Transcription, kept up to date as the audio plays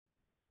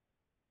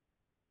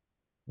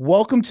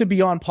Welcome to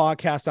Beyond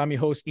Podcast. I'm your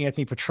host,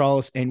 Anthony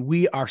Petralis, and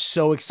we are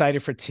so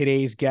excited for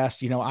today's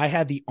guest. I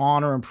had the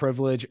honor and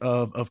privilege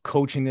of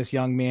coaching this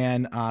young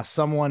man,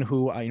 someone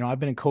who, I've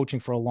been in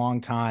coaching for a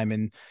long time.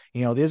 And,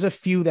 there's a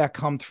few that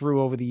come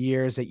through over the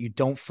years that you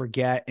don't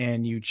forget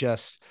and you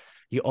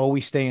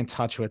always stay in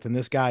touch with. And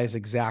this guy is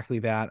exactly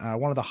that.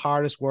 One of the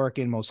hardest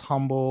working, most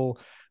humble,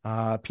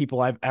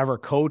 people I've ever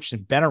coached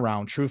and been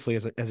around, truthfully,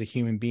 as a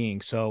human being.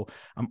 So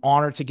I'm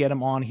honored to get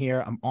him on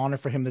here. I'm honored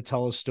for him to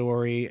tell his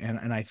story.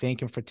 And I thank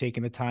him for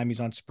taking the time. He's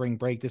on spring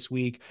break this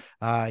week.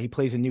 He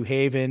plays in New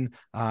Haven,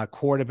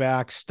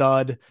 quarterback,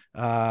 stud,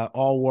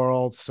 all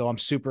world. So I'm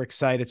super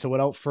excited. So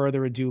without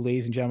further ado,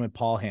 ladies and gentlemen,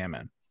 Paul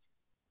Hammond.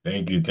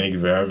 Thank you. Thank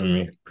you for having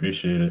me.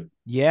 Appreciate it.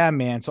 Yeah,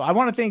 man. So I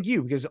want to thank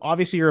you because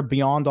obviously you're a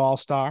beyond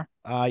all-star.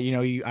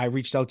 I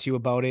reached out to you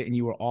about it and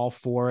you were all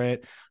for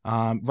it.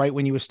 Right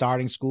when you were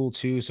starting school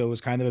too. So it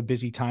was kind of a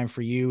busy time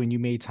for you and you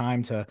made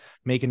time to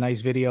make a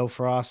nice video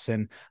for us.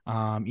 And,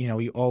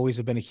 you always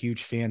have been a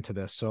huge fan to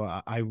this. So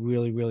I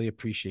really, really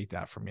appreciate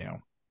that from you.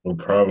 No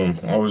problem.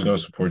 Always gonna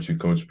support you,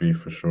 Coach B,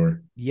 for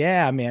sure.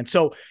 Yeah, man.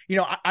 So,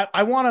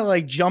 I want to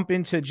like jump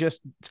into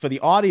just for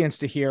the audience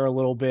to hear a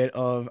little bit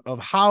of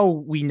how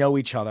we know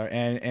each other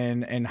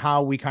and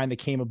how we kind of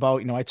came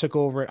about. I took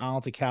over at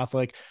Arlington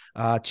Catholic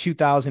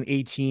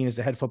 2018 as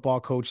the head football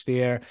coach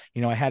there.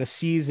 I had a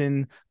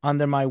season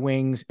under my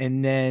wings,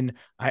 and then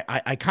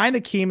I kind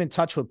of came in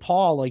touch with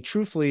Paul. Like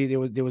truthfully,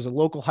 there was a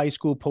local high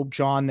school, Pope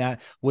John,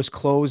 that was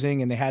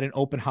closing, and they had an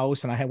open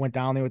house, and I went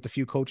down there with a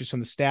few coaches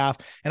from the staff,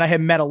 and I had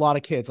met a lot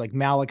of kids like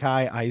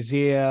Malachi,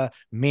 Isaiah,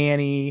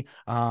 Manny,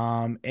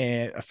 and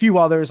a few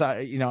others.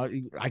 I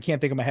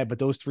can't think of my head, but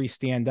those three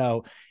stand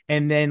out.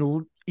 And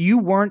then you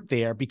weren't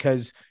there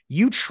because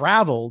you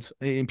traveled,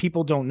 and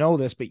people don't know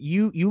this, but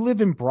you live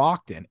in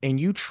Brockton and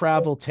you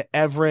travel to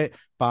Everett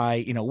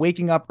by,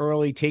 waking up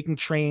early, taking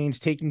trains,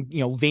 taking,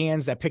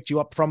 vans that picked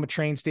you up from a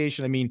train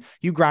station. I mean,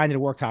 you grinded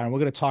and worked hard, and we're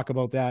going to talk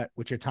about that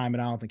with your time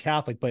at Arlington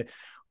Catholic. But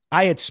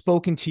I had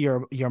spoken to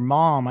your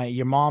mom.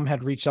 Your mom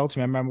had reached out to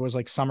me. I remember it was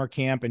like summer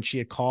camp, and she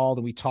had called,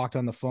 and we talked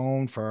on the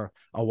phone for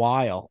a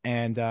while.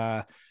 And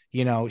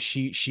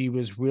she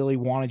was really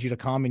wanted you to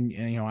come,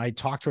 and I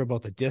talked to her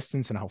about the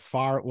distance and how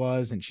far it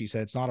was, and she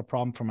said it's not a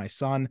problem for my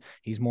son.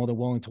 He's more than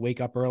willing to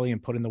wake up early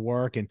and put in the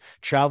work. And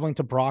traveling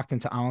to Brockton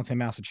to Arlington,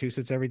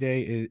 Massachusetts every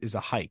day is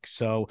a hike.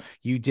 So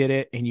you did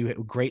it, and you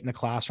were great in the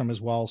classroom as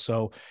well.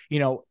 So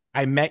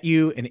I met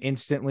you, and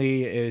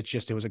instantly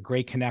it was a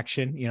great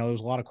connection. There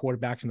was a lot of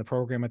quarterbacks in the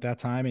program at that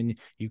time, and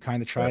you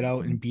kind of tried out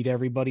Definitely. and beat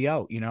everybody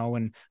out,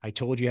 and I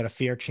told you had a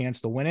fair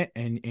chance to win it,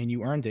 and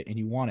you earned it and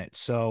you won it.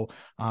 So,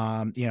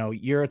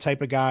 you're a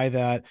type of guy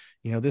that,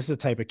 this is the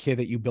type of kid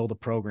that you build a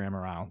program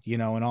around,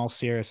 in all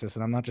seriousness.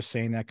 And I'm not just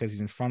saying that because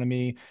he's in front of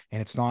me,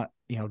 and it's not,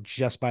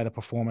 just by the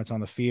performance on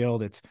the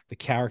field. It's the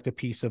character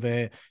piece of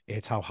it.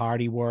 It's how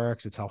hard he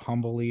works. It's how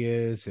humble he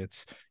is.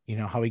 It's,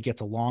 how he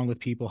gets along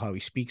with people, how he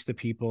speaks to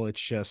people. It's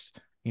just,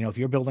 if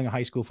you're building a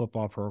high school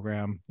football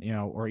program,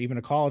 or even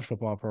a college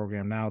football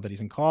program now that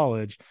he's in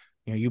college,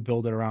 you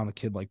build it around the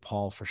kid like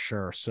Paul for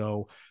sure.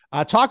 So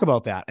talk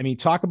about that. I mean,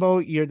 talk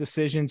about your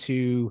decision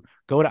to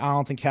go to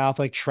Arlington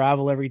Catholic,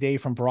 travel every day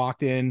from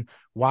Brockton,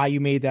 why you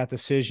made that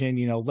decision.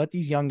 Let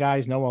these young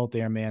guys know out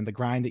there, man, the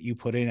grind that you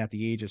put in at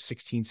the age of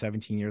 16,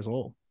 17 years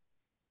old.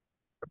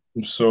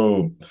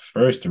 So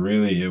first,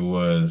 really, it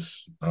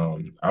was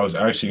I was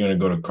actually gonna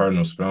go to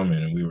Cardinal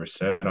Spellman, and we were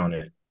set on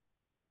it.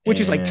 Which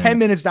is like 10 And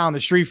minutes down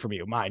the street from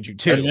you, mind you,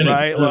 10 too, minutes,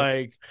 right?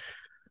 Like,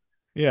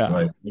 yeah.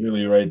 like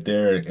literally right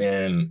there.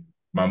 And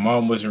my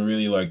mom wasn't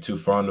really like too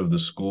fond of the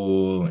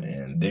school,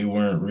 and they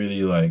weren't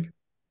really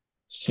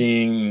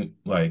seeing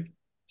like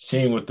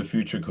seeing what the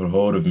future could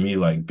hold of me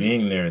like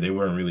being there. They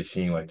weren't really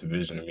seeing like the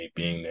vision of me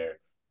being there.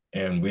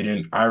 And we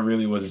didn't I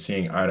really wasn't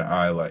seeing eye to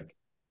eye like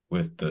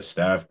with the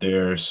staff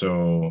there.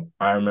 So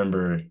I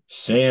remember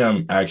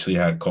Sam actually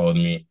had called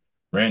me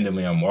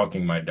randomly. I'm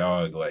walking my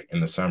dog like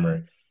in the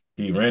summer.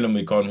 He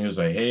randomly called me. He was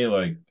like, "Hey,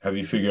 like, have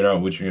you figured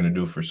out what you're gonna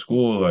do for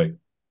school? Like,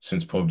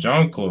 since Pope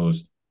John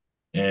closed?"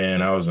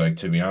 And I was like,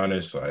 to be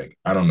honest, like,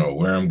 I don't know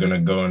where I'm gonna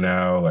go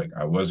now. Like,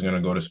 I was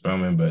gonna go to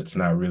Spelman, but it's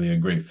not really a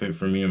great fit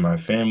for me and my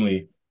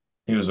family.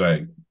 He was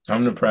like,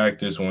 come to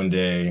practice one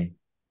day,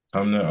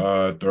 come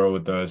to throw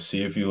with us,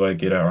 see if you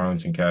like it at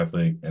Arlington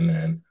Catholic, and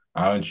then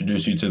I'll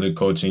introduce you to the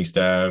coaching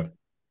staff.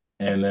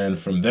 And then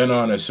from then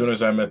on, as soon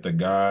as I met the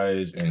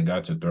guys and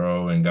got to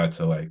throw and got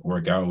to like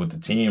work out with the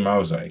team, I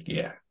was like,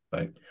 yeah,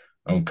 like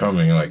I'm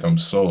coming, like I'm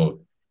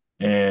sold.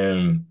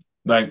 And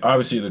like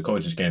obviously the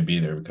coaches can't be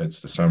there because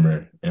it's the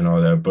summer and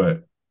all that.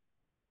 But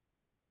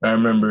I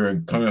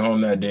remember coming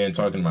home that day and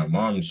talking to my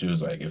mom, and she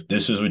was like, if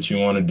this is what you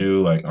want to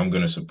do, like I'm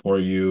gonna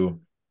support you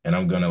and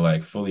I'm gonna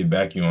like fully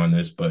back you on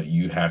this, but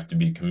you have to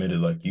be committed.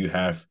 Like you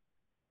have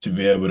to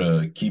be able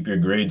to keep your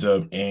grades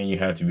up and you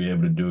have to be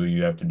able to do what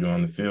you have to do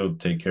on the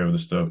field, take care of the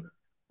stuff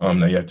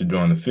that you have to do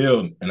on the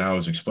field. And I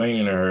was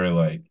explaining to her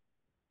like,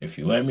 if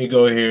you let me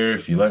go here,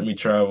 if you let me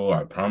travel,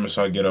 I promise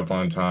I'll get up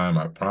on time.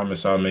 I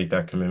promise I'll make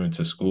that commitment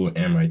to school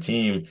and my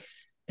team.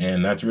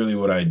 And that's really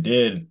what I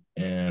did.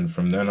 And And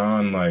from then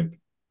on, like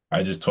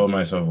I just told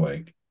myself,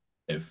 like,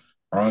 if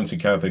Arlington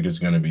Catholic is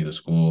gonna be the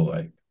school,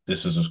 like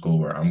this is a school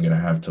where I'm gonna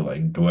have to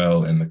like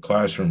dwell in the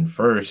classroom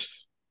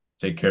first,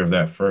 take care of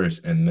that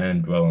first, and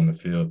then dwell on the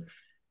field.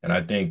 And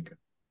I think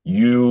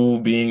you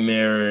being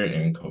there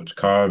and Coach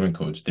Cobb and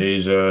Coach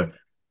Deja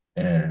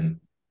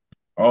and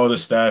all the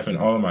staff and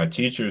all of my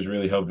teachers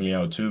really helped me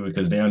out too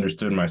because they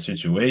understood my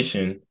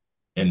situation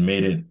and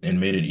made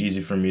it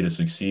easy for me to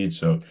succeed.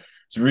 So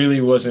it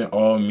really wasn't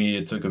all me.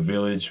 It took a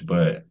village,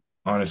 but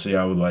honestly,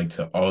 I would like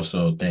to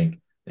also thank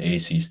the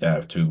AC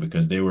staff too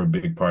because they were a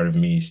big part of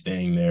me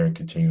staying there and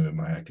continuing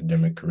my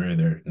academic career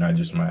there, not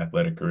just my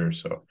athletic career.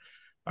 So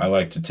I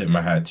like to tip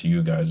my hat to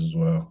you guys as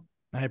well.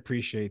 I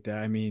appreciate that.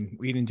 I mean,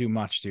 we didn't do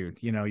much, dude.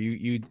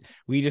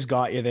 We just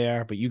got you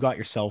there, but you got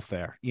yourself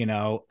there, you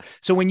know?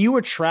 So when you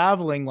were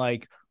traveling,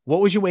 like,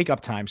 what was your wake up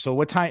time? So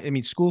what time? I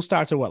mean, school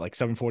starts at what, like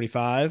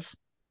 7:45?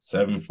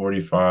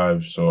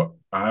 7:45. So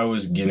I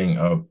was getting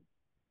up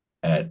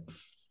at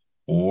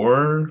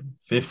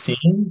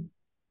 4:15,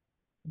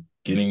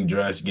 getting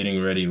dressed,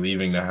 getting ready,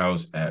 leaving the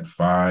house at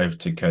 5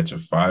 to catch a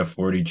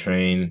 5:40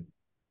 train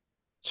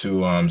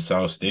to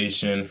South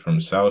Station. From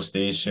South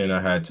Station,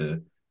 I had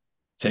to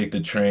take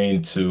the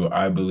train to,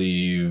 I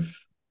believe,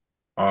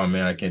 oh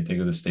man, I can't think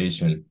of the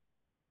station.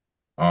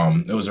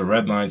 It was a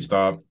red line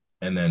stop,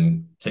 and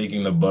then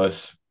taking the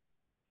bus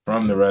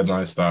from the red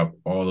line stop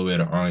all the way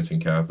to Arlington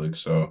Catholic.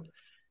 So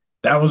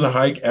that was a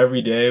hike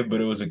every day,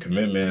 but it was a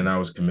commitment, and I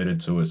was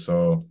committed to it.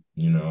 So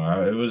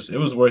it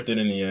was worth it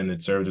in the end.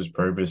 It served its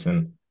purpose,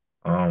 and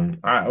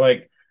I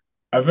like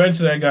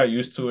eventually I got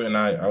used to it, and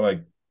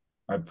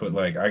I put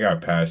like I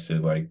got past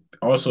it. Like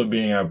also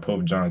being at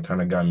Pope John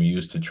kind of got me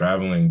used to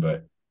traveling,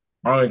 but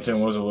Arlington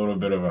was a little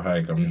bit of a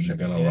hike. I'm not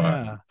gonna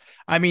lie. Yeah.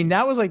 I mean,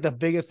 that was like the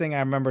biggest thing I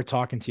remember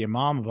talking to your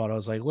mom about. I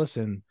was like,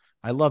 listen,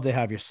 I love to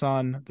have your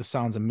son. This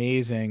sounds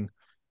amazing,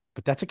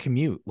 but that's a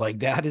commute.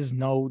 Like that is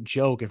no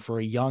joke. And for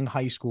a young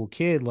high school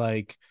kid,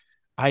 like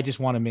I just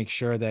want to make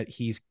sure that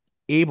he's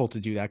able to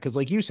do that. Cause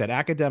like you said,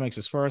 academics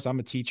is first. I'm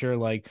a teacher.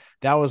 Like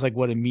that was like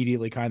what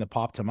immediately kind of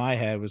popped to my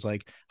head was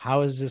like,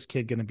 how is this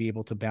kid going to be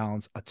able to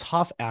balance a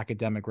tough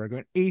academic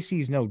record? AC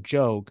is no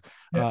joke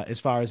Yeah. as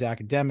far as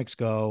academics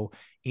go,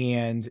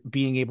 and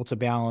being able to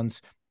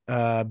balance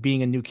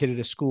being a new kid at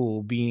a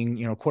school,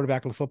 being,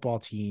 quarterback of a football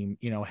team,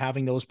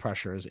 having those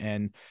pressures.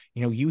 And,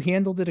 you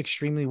handled it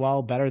extremely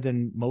well, better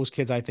than most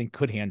kids I think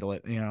could handle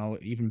it,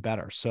 even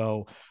better.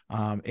 So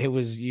it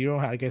was,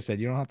 like I said,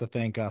 you don't have to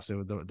thank us.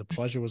 The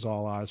pleasure was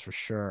all ours for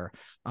sure.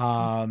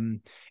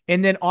 And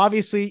then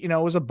obviously, it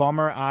was a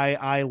bummer.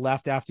 I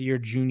left after your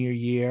junior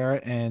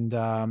year, and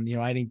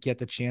I didn't get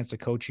the chance to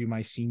coach you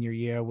my senior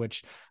year,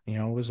 which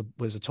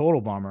was a total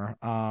bummer.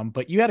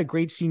 But you had a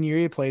great senior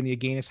year playing the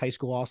Agganis High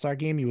School All-Star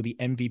game. You were the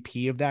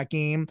MVP of that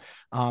game.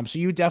 So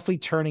you were definitely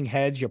turning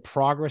heads. Your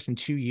progress in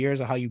 2 years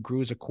of how you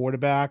grew as a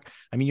quarterback.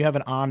 I mean, you have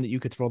an arm that you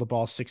could throw the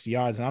ball 60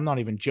 yards, and I'm not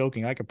even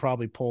joking. I could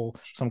probably pull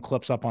some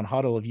clips up on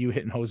Huddle of you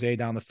hitting Jose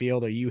down the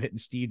field or you hitting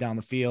Steve down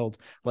the field,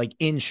 like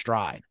in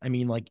stride. I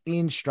mean, like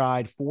in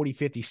stride, 40,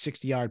 50,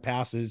 60-yard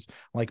passes,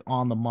 like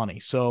on the money.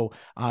 So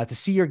to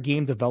see your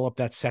game develop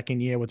that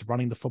second year with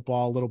running the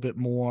football a little bit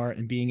more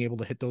and being able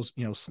to hit those,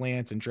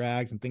 slants and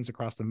drags and things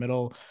across the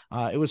middle,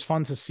 it was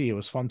fun to see. It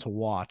was fun to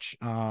watch.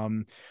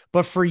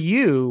 But for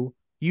you,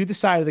 you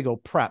decided to go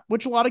prep,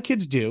 which a lot of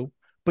kids do,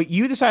 but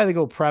you decided to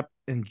go prep,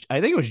 and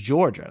I think it was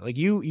Georgia. Like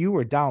you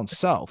were down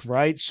south,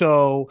 right?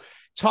 So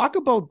talk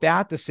about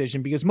that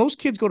decision, because most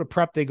kids go to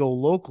prep, they go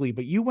locally,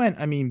 but you went,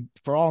 I mean,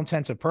 for all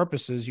intents and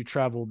purposes, you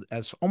traveled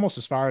as almost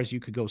as far as you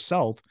could go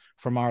south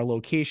from our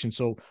location.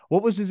 So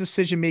what was the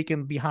decision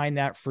making behind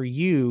that for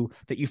you,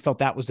 that you felt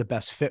that was the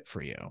best fit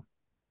for you?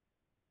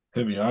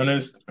 To be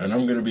honest, and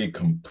I'm gonna be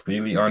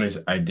completely honest,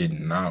 I did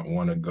not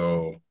want to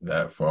go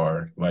that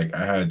far. Like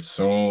I had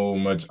so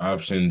much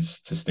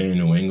options to stay in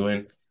New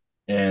England.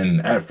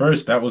 And at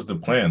first that was the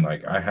plan.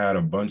 Like I had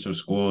a bunch of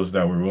schools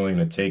that were willing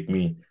to take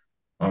me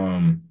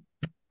um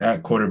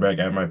at quarterback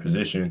at my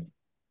position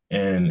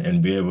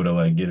and be able to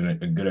like get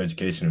a good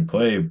education and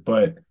play.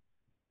 But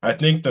I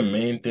think the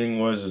main thing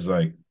was is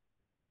like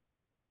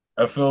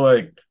I feel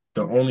like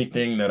the only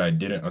thing that I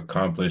didn't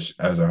accomplish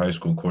as a high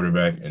school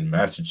quarterback in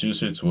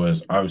Massachusetts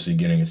was obviously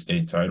getting a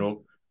state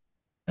title.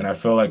 And I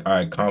feel like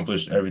I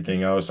accomplished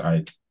everything else.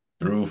 I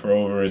threw for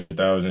over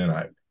 1,000.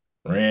 I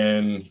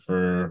ran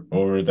for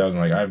over 1,000.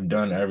 Like I've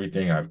done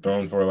everything. I've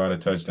thrown for a lot of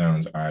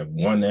touchdowns. I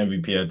won the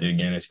MVP at the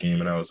Agganis game.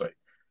 And I was like,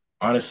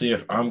 honestly,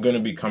 if I'm going to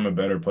become a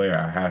better player,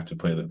 I have to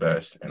play the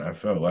best. And I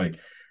felt like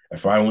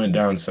if I went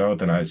down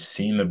south and I'd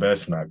seen the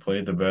best and I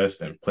played the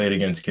best and played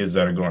against kids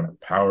that are going to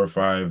Power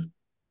 5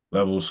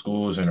 level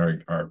schools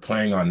and are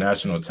playing on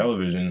national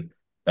television,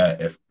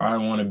 that if I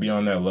want to be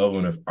on that level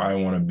and if I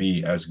want to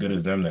be as good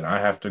as them, then I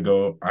have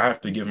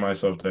to give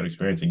myself that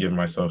experience and give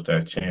myself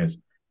that chance.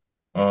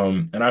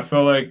 And I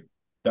felt like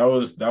that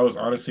was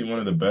honestly one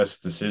of the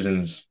best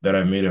decisions that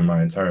I made in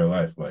my entire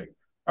life. Like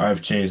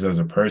I've changed as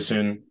a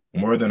person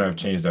more than I've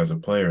changed as a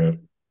player.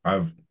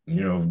 I've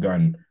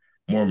gotten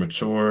more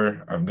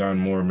mature. I've gotten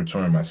more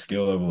mature in my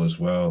skill level as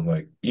well.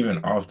 Like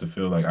even off the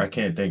field, like I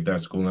can't thank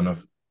that school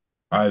enough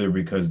either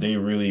because they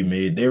really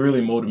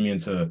molded me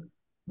into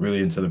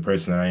really into the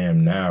person that I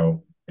am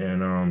now.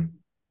 And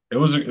it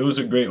was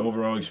a great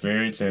overall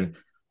experience. And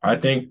I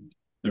think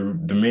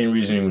the main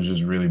reasoning was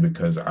just really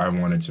because I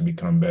wanted to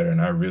become better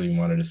and I really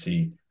wanted to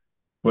see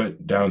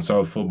what down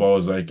south football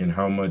is like and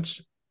how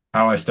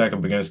I stack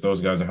up against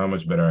those guys and how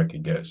much better I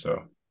could get.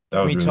 So that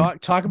I was mean, really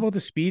talk about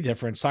the speed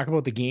difference. Talk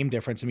about the game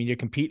difference. I mean, you're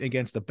competing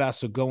against the best.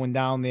 So going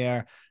down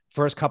there,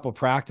 first couple of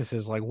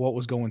practices, like what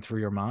was going through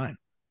your mind?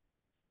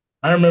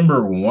 I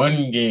remember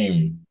one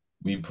game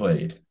we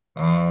played.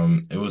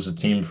 It was a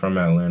team from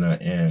Atlanta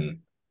and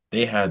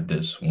they had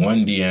this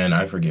one DN.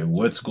 I forget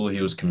what school he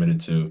was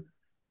committed to,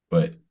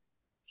 but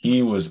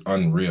he was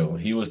unreal.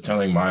 He was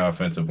telling my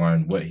offensive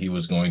line what he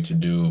was going to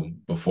do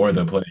before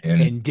the And play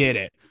and did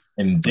it.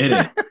 and did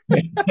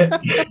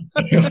it.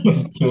 He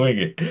was doing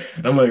it.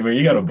 And I'm like, man,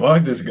 you gotta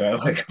block this guy.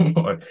 Like, come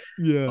on.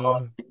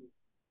 Yeah.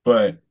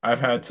 But I've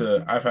had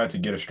to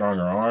get a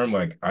stronger arm.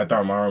 Like I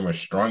thought my arm was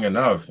strong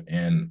enough,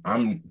 and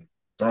I'm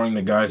throwing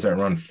the guys that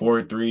run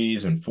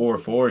 4.3s and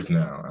 4.4s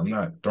now. I'm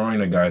not throwing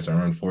the guys that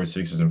run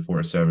 4.6s and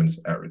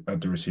 4.7s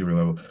at the receiver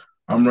level.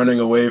 I'm running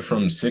away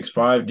from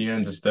 6'5"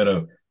 DNs instead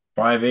of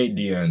 5'8"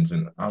 DNs,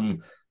 and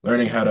I'm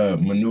learning how to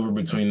maneuver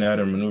between that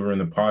and maneuver in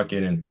the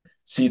pocket and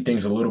see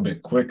things a little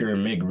bit quicker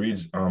and make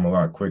reads a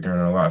lot quicker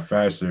and a lot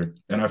faster.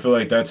 And I feel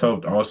like that's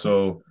helped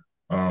also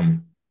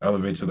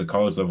elevate to the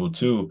college level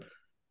too,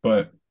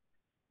 but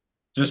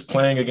just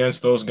playing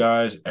against those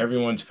guys,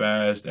 everyone's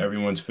fast,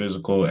 everyone's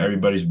physical,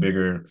 everybody's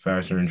bigger,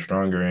 faster, and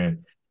stronger.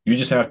 And you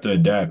just have to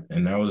adapt.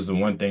 And that was the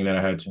one thing that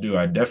I had to do.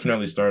 I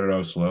definitely started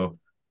off slow.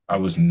 I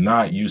was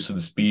not used to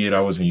the speed. I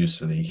wasn't used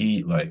to the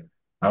heat. Like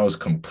I was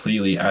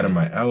completely out of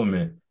my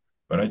element.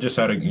 But I just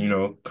had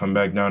to, come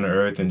back down to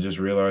earth and just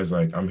realize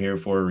like I'm here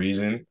for a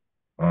reason.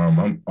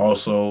 I'm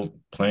also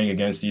playing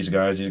against these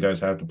guys. These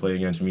guys have to play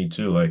against me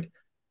too. Like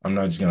I'm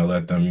not just gonna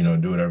let them,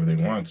 do whatever they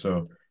want.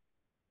 So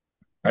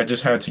I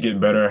just had to get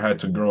better. I had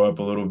to grow up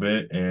a little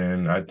bit,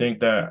 and I think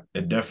that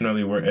it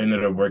definitely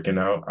ended up working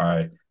out.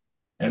 I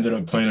ended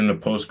up playing in the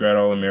post grad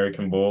All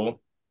American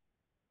Bowl.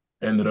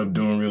 Ended up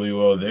doing really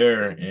well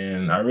there,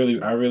 and I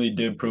really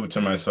did prove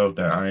to myself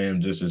that I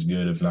am just as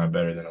good, if not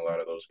better, than a lot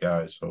of those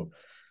guys. So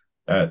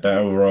that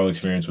overall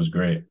experience was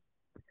great.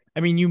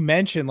 I mean, you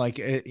mentioned like,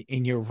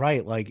 and you're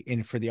right. Like,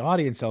 in for the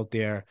audience out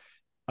there,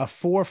 a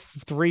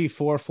 4.3,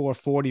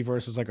 4.40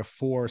 versus like a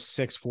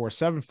 4.6,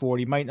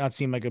 4.740 might not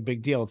seem like a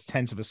big deal. It's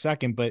tenths of a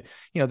second, but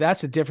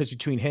that's the difference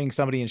between hitting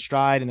somebody in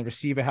stride and the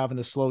receiver having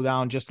to slow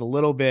down just a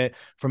little bit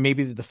for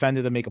maybe the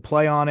defender to make a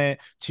play on it,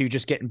 to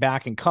just getting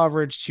back in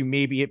coverage, to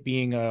maybe it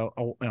being a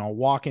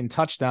walk-in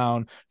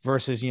touchdown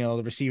versus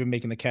the receiver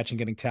making the catch and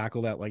getting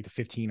tackled at like the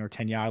 15 or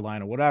 10-yard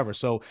line or whatever.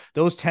 So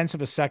those tenths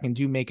of a second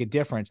do make a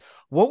difference.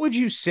 What would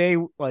you say?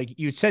 Like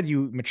you said,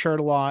 you matured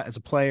a lot as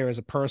a player, as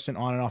a person,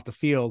 on and off the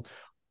field.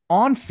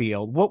 On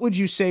field, what would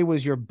you say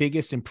was your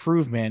biggest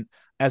improvement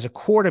as a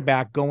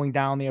quarterback going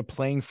down there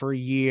playing for a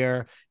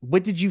year?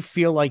 What did you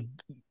feel like?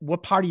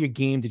 What part of your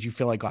game did you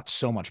feel like got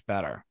so much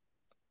better?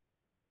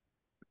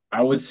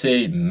 I would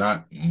say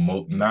not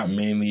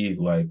mainly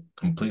like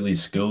completely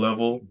skill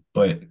level,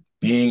 but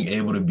being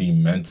able to be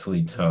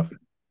mentally tough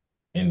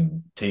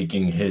and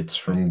taking hits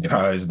from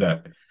guys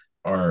that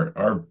are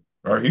are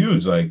are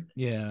huge. Like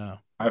Yeah.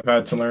 I've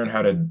had to learn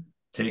how to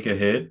take a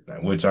hit,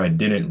 which I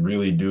didn't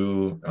really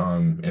do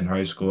in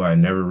high school. I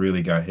never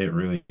really got hit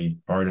really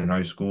hard in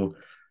high school.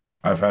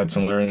 I've had to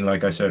learn,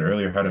 like I said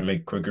earlier, how to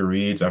make quicker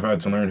reads. I've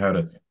had to learn how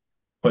to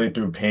play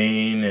through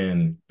pain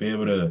and be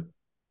able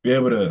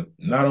to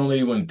not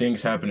only when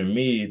things happen to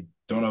me,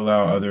 don't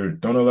allow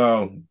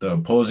the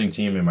opposing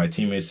team and my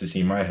teammates to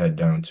see my head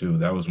down too.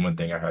 That was one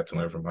thing I had to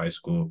learn from high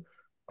school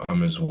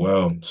as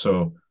well.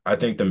 So I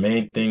think the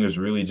main thing is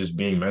really just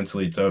being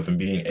mentally tough and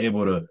being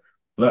able to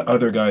let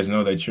other guys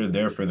know that you're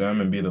there for them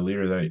and be the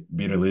leader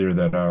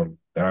that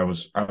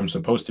I'm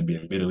supposed to be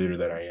and be the leader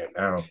that I am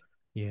now.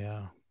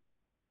 Yeah.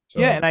 Yeah, So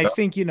that, and I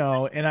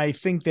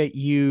think that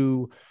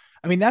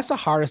I mean, that's the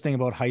hardest thing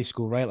about high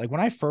school, right? Like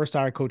when I first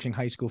started coaching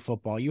high school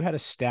football, you had a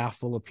staff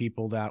full of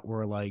people that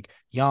were like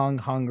young,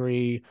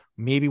 hungry,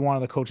 maybe wanted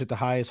to coach at the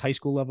highest high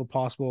school level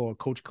possible or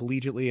coach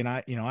collegiately. And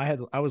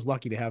I was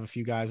lucky to have a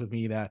few guys with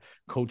me that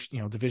coached,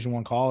 Division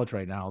I college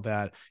right now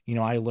that,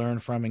 I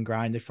learned from and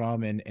grinded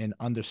from and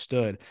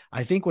understood.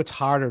 I think what's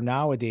harder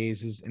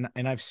nowadays is,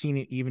 and I've seen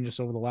it even just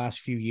over the last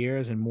few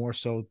years and more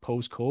so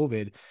post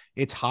COVID,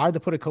 it's hard to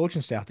put a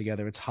coaching staff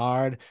together. It's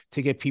hard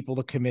to get people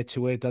to commit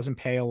to it. It doesn't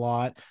pay a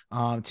lot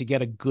to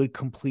get a good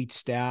complete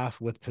staff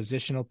with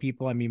positional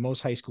people. I mean,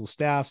 most high school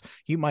staffs,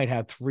 you might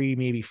have three,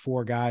 maybe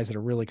four guys that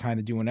are really kind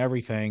of doing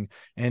everything.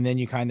 And then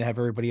you kind of have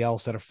everybody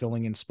else that are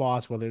filling in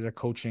spots, whether they're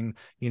coaching,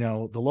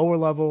 the lower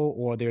level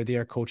or they're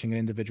there coaching an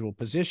individual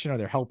position or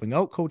they're helping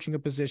out coaching a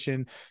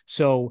position.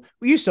 So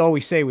we used to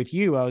always say with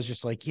you, I was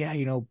just like, yeah,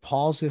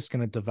 Paul's just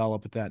going to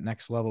develop at that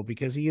next level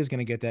because he is going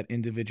to get that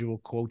individual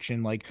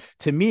coaching. Like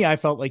to me, I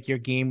felt like your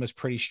game was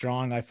pretty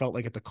strong. I felt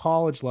like at the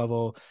college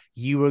level,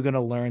 you were going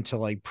to learn to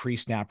like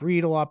pre-snap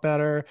read a lot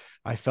better.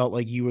 I felt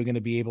like you were going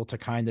to be able to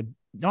kind of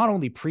not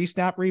only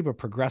pre-snap read, but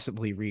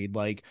progressively read.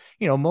 Like,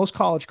 most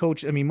college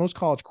coach, I mean, most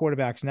college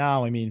quarterbacks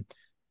now, I mean,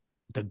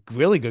 the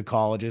really good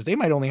colleges, they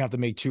might only have to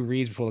make two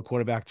reads before the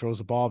quarterback throws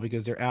the ball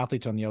because their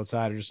athletes on the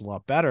outside are just a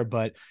lot better.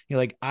 But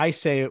like I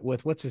say it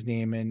with what's his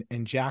name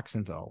in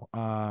Jacksonville.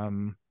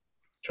 I'm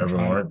Trevor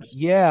trying to, Lawrence.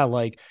 yeah,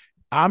 like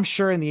I'm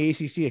sure in the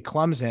ACC at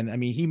Clemson, I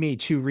mean, he made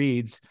two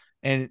reads,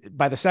 and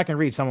by the second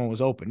read, someone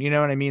was open. You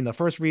know what I mean? The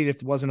first read, if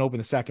it wasn't open,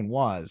 the second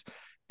was.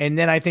 And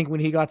then I think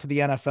when he got to the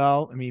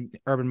NFL, I mean,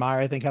 Urban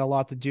Meyer, I think, had a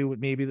lot to do with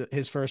maybe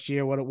his first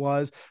year, what it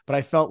was. But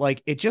I felt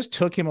like it just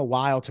took him a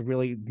while to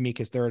really make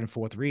his third and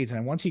fourth reads.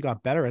 And once he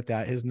got better at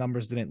that, his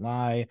numbers didn't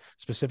lie,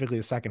 specifically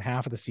the second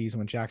half of the season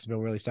when Jacksonville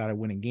really started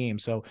winning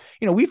games. So,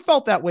 we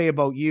felt that way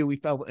about you. We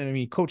felt, I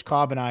mean, Coach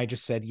Cobb and I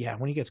just said, yeah,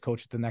 when he gets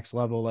coached at the next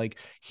level, like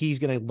he's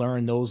going to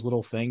learn those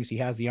little things. He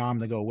has the arm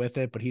to go with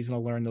it, but he's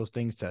going to learn those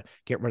things to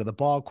get rid of the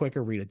ball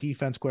quicker, read a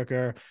defense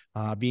quicker,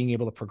 being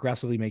able to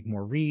progressively make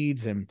more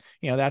reads. And,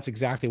 that's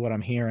exactly what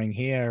I'm hearing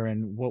here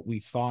and what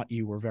we thought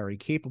you were very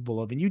capable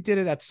of. And you did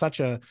it at such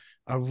a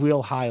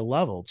real high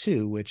level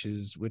too, which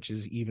is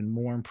even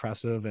more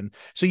impressive. And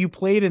so you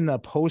played in the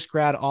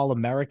post-grad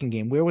All-American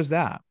game. Where was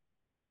that?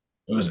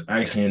 It was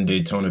actually in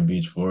Daytona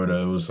Beach,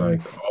 Florida. It was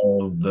like Oof.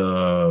 all of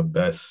the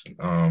best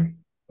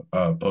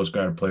post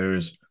grad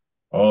players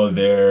all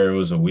there. It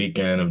was a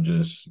weekend of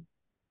just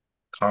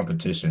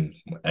competition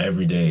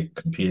every day,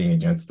 competing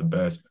against the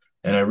best.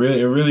 And it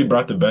really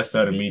brought the best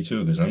out of me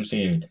too, because I'm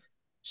seeing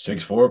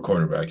 6'4"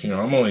 quarterbacks.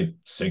 I'm only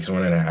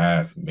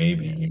 6'1.5",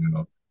 maybe,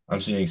 Yeah.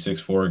 I'm seeing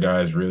 6'4"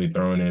 guys really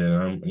throwing it,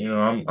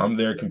 and I'm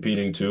there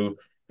competing too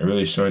and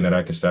really showing that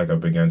I can stack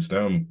up against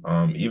them.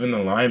 Even the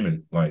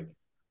linemen, like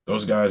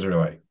those guys are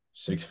like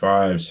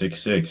 6'5",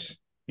 6'6".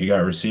 You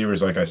got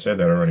receivers, like I said,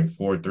 that are running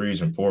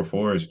 4.3s and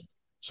 4.4s.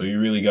 So you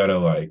really gotta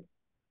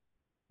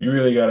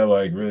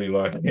really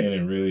lock in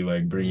and really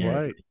like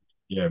Right.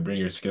 bring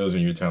your skills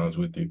and your talents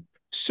with you.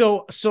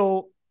 So,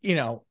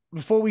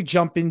 before we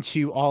jump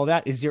into all of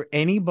that, was there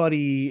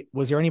anybody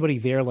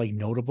there like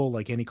notable,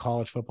 like any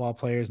college football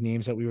players,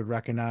 names that we would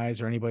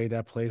recognize, or anybody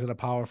that plays at a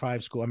Power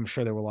Five school? I'm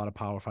sure there were a lot of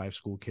Power Five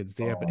school kids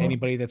there, but Uh,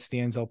 anybody that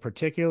stands out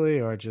particularly,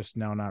 or just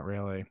no, not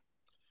really?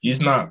 he's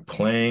not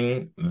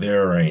playing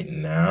there right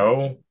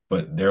now,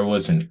 but there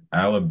was an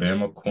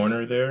Alabama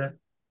corner there,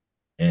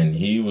 and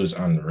he was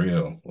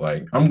unreal.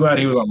 Like I'm glad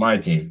he was on my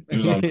team.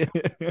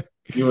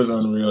 He was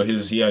unreal.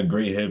 He had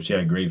great hips, he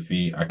had great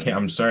feet.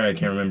 I'm sorry I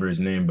can't remember his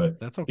name, but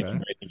That's he had okay.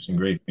 great hips and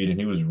great feet, and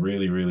he was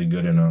really, really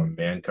good in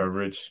man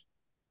coverage.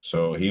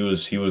 So he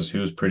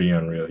was pretty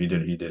unreal. He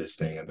did his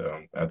thing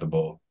at the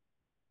bowl.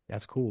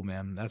 That's cool,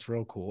 man. That's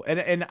real cool.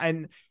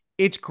 And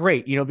it's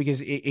great,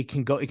 because it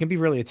can be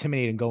really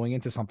intimidating going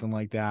into something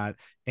like that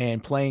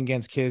and playing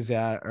against kids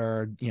that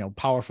are,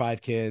 Power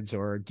Five kids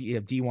or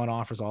D1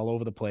 offers all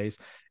over the place.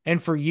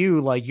 And for you,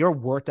 like your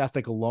work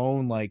ethic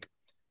alone, like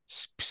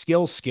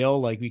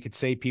skill, like we could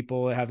say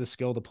people have the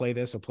skill to play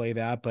this or play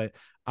that, but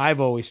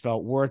I've always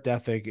felt work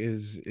ethic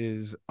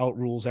is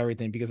outrules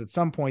everything because at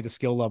some point the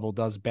skill level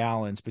does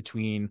balance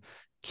between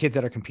kids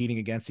that are competing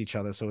against each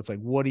other. So it's like,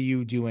 what are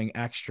you doing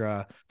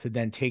extra to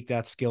then take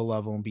that skill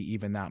level and be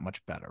even that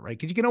much better, right?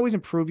 Because you can always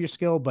improve your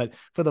skill, but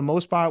for the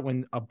most part,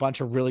 when a bunch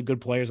of really good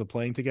players are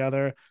playing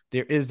together,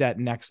 there is that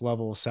next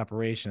level of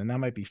separation. And that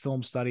might be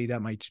film study,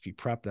 that might just be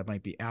prep, that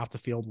might be after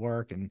field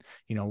work and,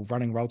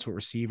 running routes with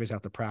receivers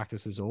after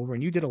practice is over.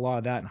 And you did a lot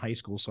of that in high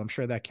school. So I'm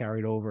sure that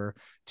carried over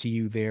to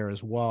you there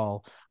as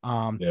well.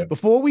 Yeah.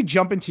 Before we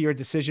jump into your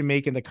decision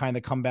making to kind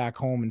of come back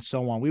home and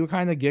so on, we were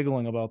kind of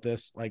giggling about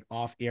this like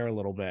off air a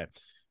little bit.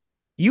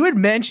 You had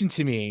mentioned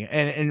to me,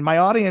 and my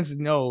audience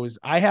knows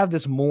I have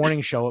this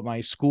morning show at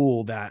my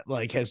school that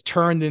like has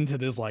turned into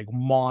this like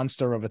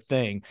monster of a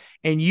thing.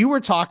 And you were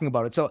talking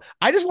about it. So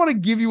I just want to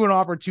give you an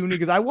opportunity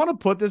because I want to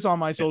put this on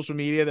my social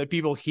media that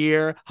people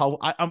hear how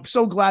I'm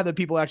so glad that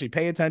people actually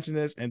pay attention to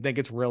this and think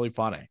it's really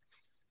funny.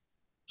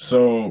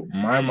 So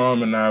my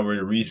mom and I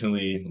were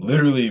recently,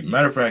 literally,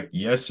 matter of fact,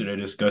 yesterday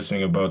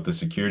discussing about the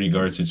security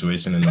guard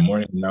situation in the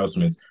morning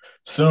announcements.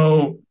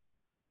 So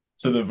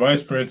to the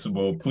vice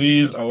principal,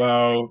 please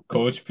allow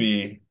Coach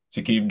P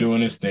to keep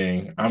doing his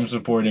thing. I'm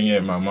supporting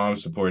it. My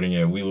mom's supporting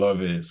it. We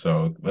love it.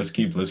 So let's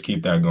keep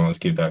that going. Let's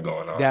keep that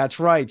going on. That's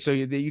right. So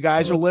you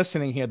guys are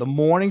listening here. The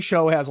morning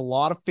show has a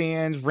lot of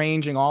fans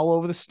ranging all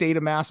over the state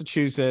of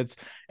Massachusetts,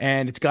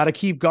 and it's got to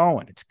keep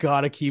going. It's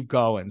got to keep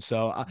going.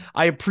 So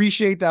I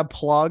appreciate that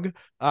plug.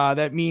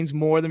 That means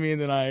more to me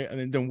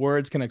than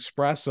words can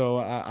express. So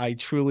I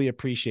truly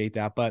appreciate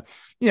that. But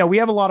we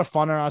have a lot of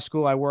fun in our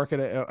school. I work at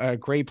a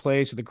great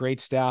place with a great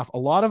staff. A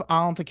lot of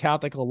Arlington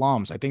Catholic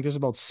alums. I think there's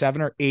about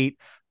 7 or 8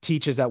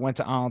 teachers that went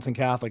to Arlington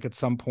Catholic at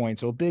some point.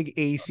 So a big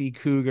AC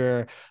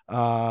Cougar,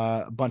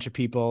 a bunch of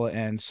people.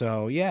 And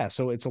so, yeah,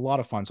 so it's a lot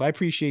of fun. So I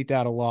appreciate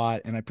that a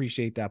lot. And I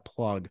appreciate that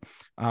plug.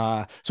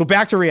 So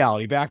back to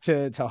reality, back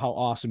to how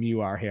awesome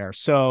you are here.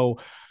 So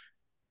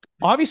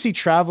obviously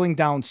traveling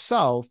down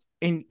south,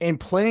 and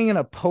playing in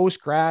a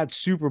post grad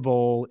Super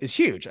Bowl is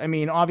huge. I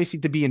mean, obviously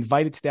to be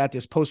invited to that,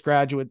 this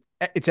postgraduate,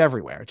 it's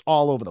everywhere. It's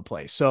all over the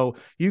place. So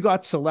you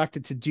got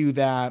selected to do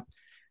that.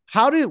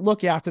 How did it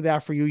look after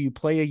that for you? You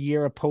play a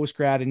year of post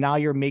grad and now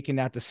you're making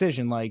that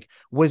decision. Like,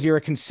 was there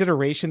a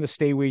consideration to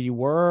stay where you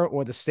were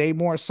or to stay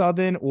more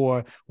Southern,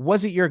 or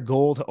was it your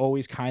goal to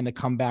always kind of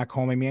come back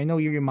home? I mean, I know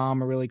you and your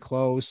mom are really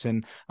close,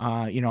 and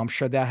I'm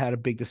sure that had a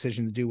big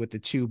decision to do with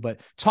it too. But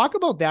talk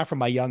about that for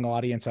my young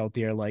audience out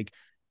there. Like,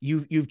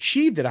 you've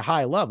achieved at a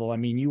high level. I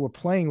mean, you were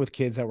playing with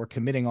kids that were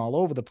committing all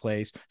over the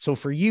place. So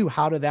for you,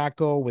 how did that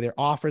go? Were there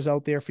offers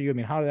out there for you? I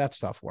mean, how did that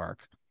stuff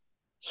work?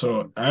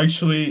 So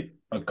actually,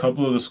 a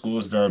couple of the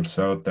schools down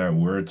south that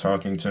were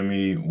talking to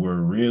me were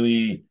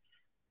really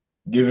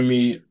giving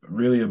me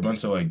really a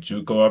bunch of like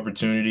JUCO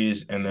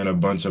opportunities and then a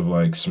bunch of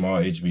like small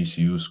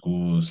HBCU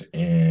schools.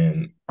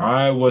 And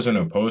I wasn't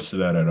opposed to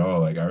that at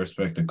all. Like I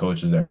respect the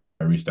coaches that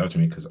reached out to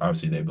me because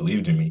obviously they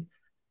believed in me.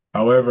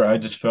 However, I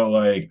just felt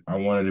like I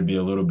wanted to be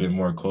a little bit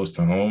more close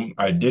to home.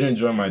 I did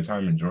enjoy my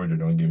time in Georgia,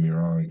 don't get me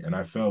wrong. And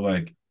I felt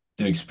like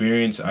the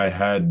experience I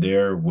had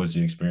there was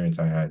the experience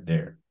I had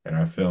there. And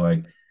I feel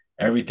like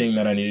everything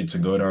that I needed to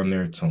go down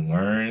there to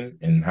learn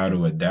and how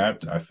to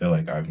adapt, I feel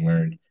like I've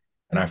learned.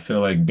 And I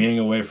feel like being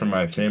away from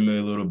my family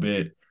a little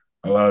bit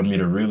allowed me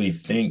to really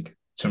think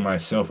to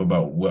myself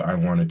about what I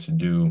wanted to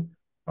do,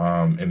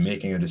 and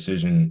making a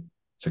decision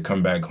to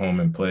come back home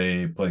and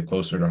play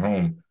closer to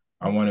home.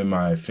 I wanted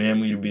my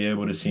family to be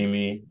able to see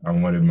me. I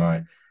wanted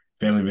my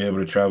family to be able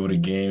to travel to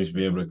games,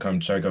 be able to come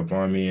check up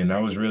on me. And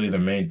that was really the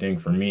main thing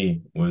for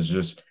me was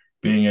just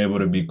being able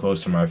to be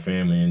close to my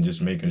family and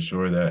just making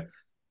sure that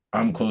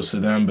I'm close to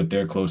them, but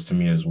they're close to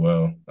me as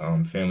well.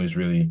 Family is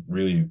really,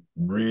 really,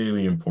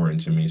 really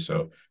important to me.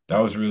 So that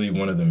was really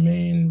one of the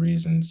main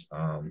reasons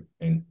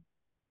in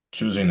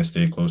choosing to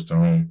stay close to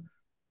home.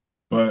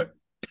 But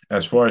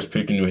as far as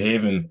picking New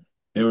Haven,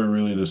 they were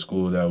really the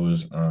school that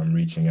was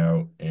reaching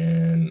out,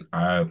 and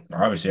I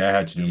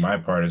had to do my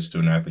part as a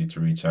student athlete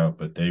to reach out,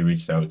 but they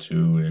reached out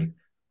too. And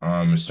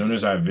as soon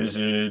as I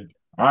visited,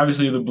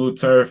 obviously the blue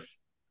turf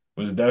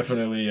was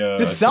definitely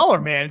The seller,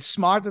 man. It's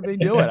smart that they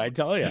do it. I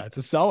tell you, it's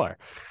a seller.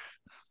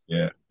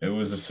 yeah, it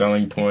was a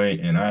selling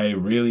point, and I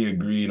really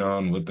agreed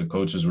on what the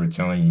coaches were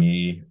telling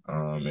me.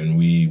 And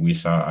we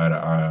saw eye to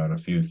eye on a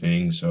few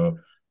things. So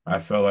I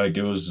felt like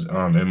it was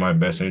in my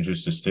best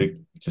interest to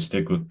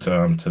stick with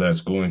to that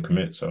school and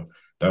commit. So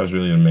that was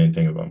really the main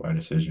thing about my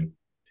decision.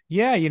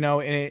 Yeah,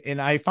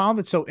 and I found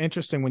it so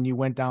interesting when you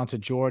went down to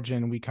Georgia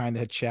and we kind of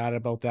had chatted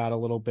about that a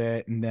little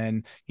bit. And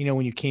then,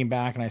 when you came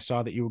back and I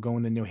saw that you were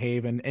going to New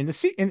Haven and to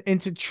see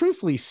and to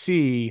truthfully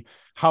see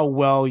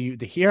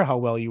to hear how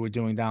well you were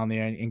doing down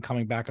there and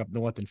coming back up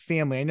north and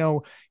family. I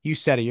know you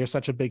said it, you're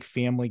such a big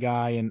family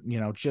guy. And,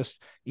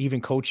 just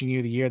even coaching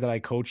you the year that I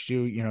coached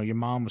you, your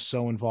mom was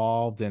so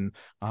involved and,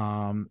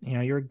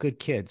 you're a good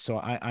kid. So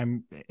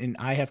and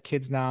I have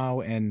kids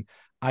now and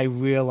I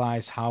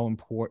realize how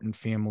important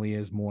family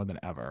is more than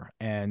ever.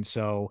 And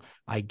so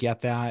I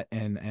get that.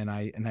 And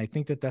I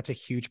think that that's a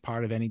huge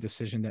part of any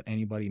decision that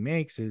anybody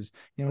makes is,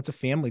 it's a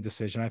family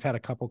decision. I've had a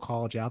couple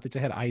college athletes.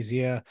 I had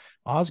Isaiah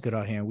Osgood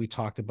out here. And we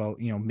talked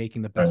about,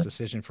 making the best Right.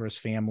 decision for his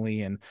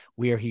family and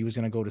where he was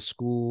going to go to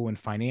school and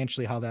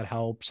financially how that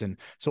helps. And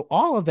so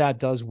all of that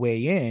does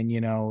weigh in,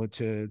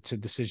 to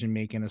decision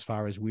making as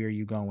far as where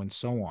you go and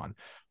so on.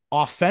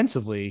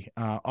 Offensively,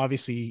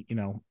 obviously,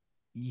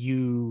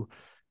 you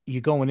you're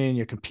going in,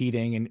 you're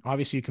competing, and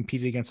obviously you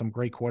competed against some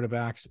great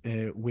quarterbacks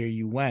where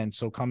you went.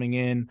 So coming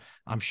in,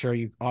 I'm sure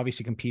you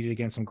obviously competed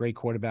against some great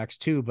quarterbacks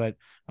too. But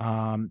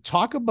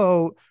talk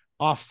about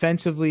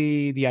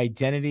offensively the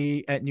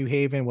identity at New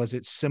Haven. Was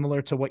it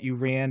similar to what you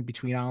ran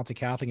between Arlington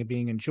Catholic and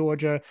being in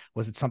Georgia?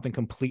 Was it something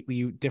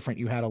completely different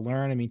you had to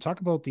learn? I mean, talk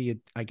about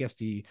I guess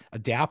the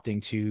adapting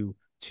to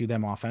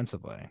them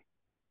offensively.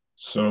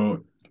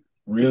 So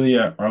really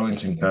at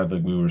Arlington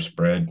Catholic, we were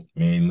spread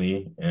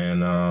mainly.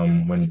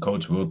 And when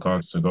Coach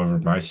Wilcox took over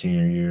my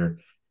senior year,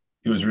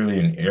 he was really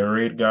an air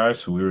raid guy,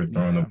 so we were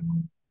throwing the Yeah,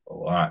 ball a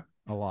lot.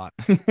 a lot.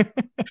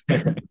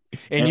 And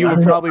And you I were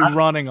don't know, probably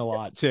running a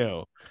lot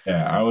too.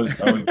 yeah, I was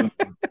doing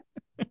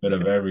a bit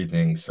of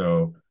everything.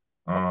 So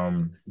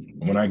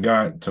when I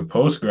got to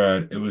post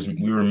grad,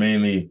 we were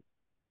mainly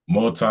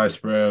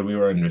multi-spread. We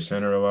were under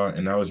center a lot,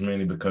 and that was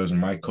mainly because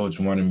my coach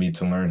wanted me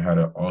to learn how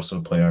to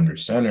also play under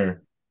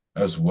center,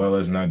 as well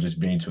as not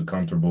just being too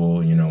comfortable,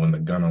 in the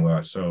gun a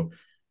lot. So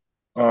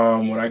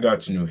when I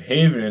got to New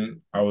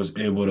Haven, I was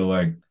able to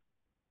like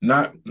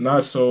not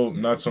so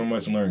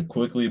much learn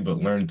quickly, but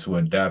learn to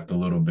adapt a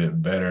little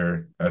bit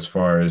better as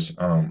far as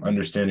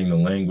understanding the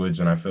language.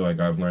 And I feel like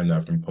I've learned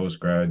that from post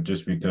grad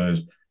just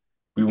because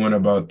we went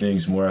about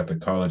things more at the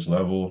college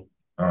level,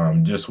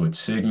 just with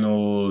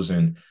signals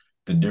and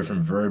the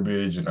different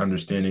verbiage and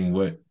understanding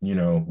what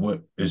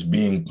is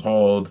being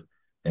called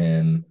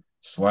and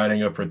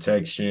sliding a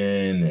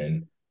protection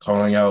and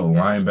calling out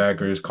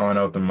linebackers, calling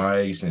out the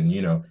mics and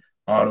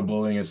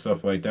audibling and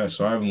stuff like that.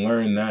 So I've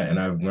learned that and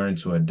I've learned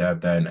to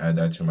adapt that and add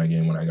that to my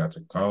game when I got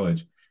to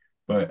college.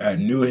 But at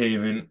New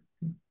Haven,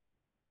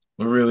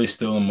 we're really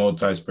still a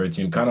multi-spread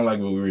team, kind of like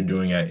what we were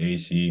doing at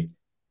AC.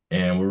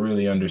 And we're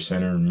really under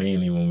center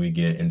mainly when we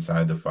get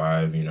inside the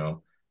five,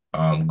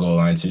 goal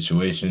line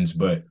situations.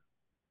 But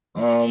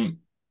um,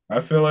 I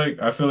feel like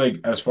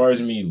as far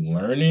as me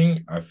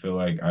learning, I feel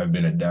like I've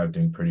been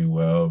adapting pretty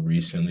well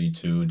recently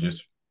to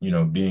just,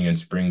 being in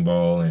spring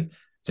ball and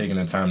taking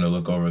the time to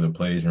look over the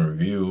plays and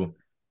review.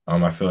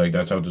 I feel like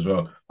that's helped as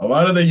well. A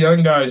lot of the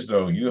young guys,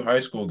 though, you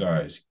high school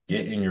guys,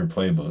 get in your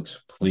playbooks,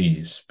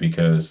 please,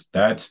 because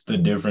that's the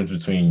difference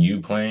between you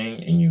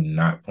playing and you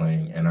not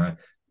playing. And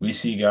we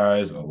see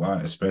guys a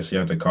lot, especially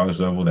at the college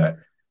level, that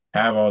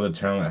have all the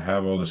talent,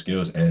 have all the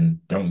skills, and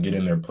don't get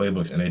in their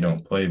playbooks and they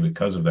don't play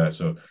because of that.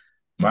 So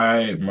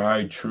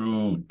my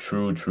true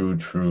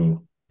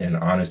and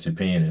honest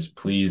opinion is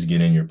please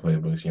get in your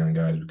playbooks, young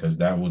guys, because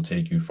that will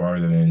take you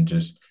farther than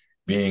just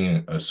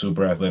being a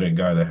super athletic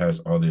guy that has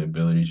all the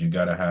abilities. You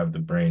gotta have the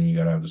brain, you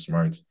gotta have the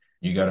smarts,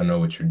 you gotta know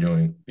what you're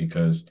doing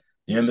because at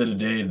the end of the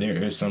day, there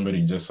is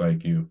somebody just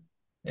like you.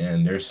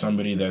 And there's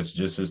somebody that's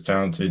just as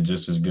talented,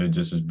 just as good,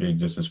 just as big,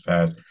 just as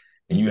fast.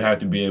 And you have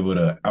to be able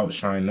to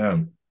outshine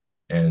them.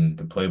 And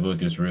the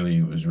playbook is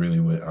really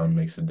what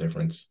makes the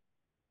difference.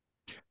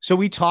 So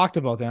we talked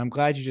about that. I'm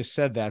glad you just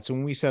said that. So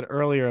when we said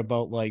earlier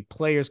about like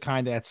players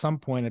kind of at some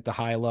point at the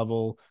high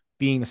level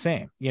being the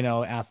same,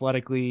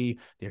 athletically,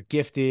 they're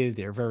gifted,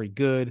 they're very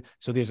good.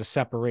 So there's a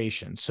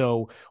separation.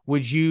 So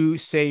would you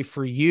say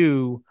for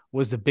you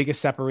was the biggest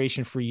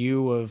separation for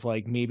you of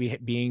like maybe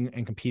being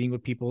and competing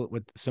with people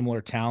with similar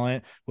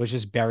talent was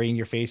just burying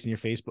your face in your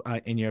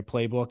Facebook in your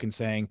playbook and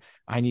saying,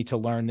 I need to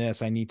learn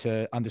this. I need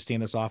to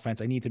understand this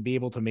offense. I need to be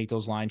able to make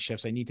those line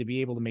shifts. I need to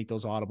be able to make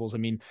those audibles. I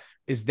mean,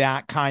 is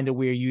that kind of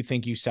where you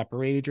think you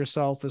separated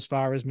yourself as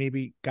far as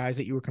maybe guys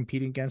that you were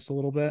competing against a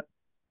little bit?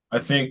 I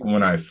think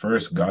when I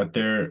first got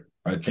there,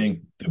 I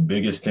think the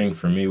biggest thing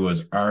for me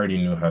was I already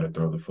knew how to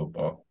throw the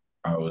football.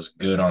 I was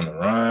good on the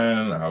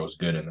run. I was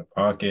good in the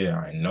pocket.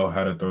 I know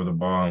how to throw the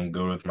ball. I'm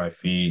good with my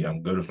feet.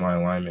 I'm good with my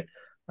alignment.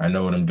 I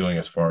know what I'm doing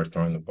as far as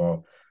throwing the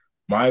ball.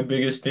 My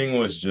biggest thing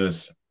was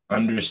just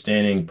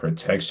understanding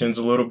protections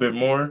a little bit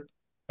more.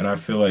 And I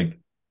feel like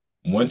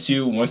once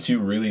you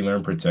really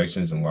learn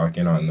protections and lock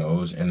in on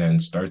those and then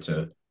start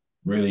to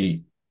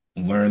really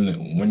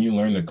when you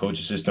learn the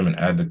coaching system and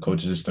add the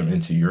coaching system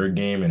into your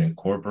game and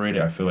incorporate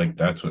it, I feel like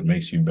that's what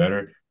makes you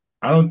better.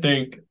 I don't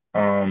think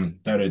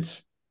that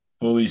it's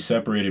fully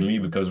separated me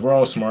because we're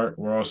all smart.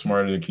 We're all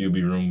smart in the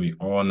QB room. We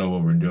all know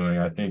what we're doing.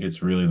 I think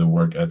it's really the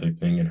work ethic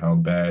thing and how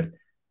bad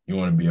you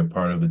want to be a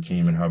part of the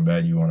team and how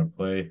bad you want to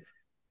play.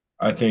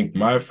 I think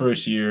my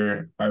first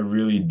year, I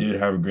really did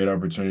have a great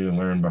opportunity to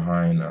learn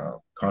behind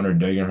Connor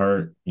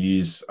Degenhart.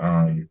 He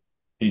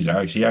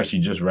actually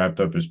just wrapped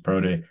up his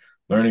pro day.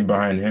 Learning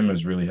behind him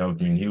has really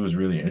helped me, and he was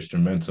really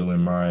instrumental in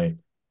my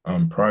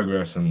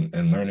progress and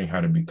learning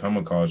how to become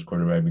a college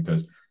quarterback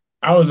because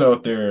I was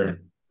out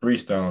there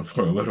freestyling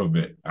for a little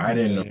bit. I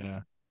didn't Yeah, know yeah.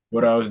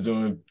 what I was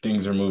doing.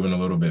 Things are moving a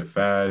little bit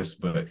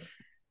fast, but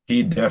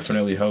he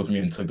definitely helped me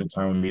and took the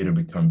time with me to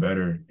become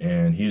better.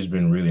 And he's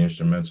been really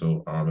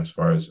instrumental as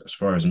far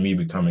as me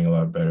becoming a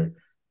lot better.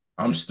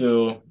 I'm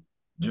still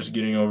just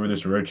getting over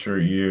this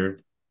redshirt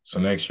year. So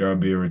next year I'll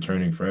be a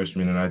returning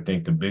freshman. And I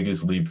think the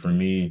biggest leap for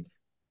me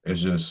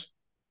is just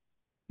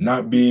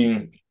not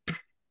being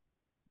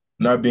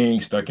not being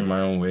stuck in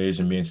my own ways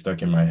and being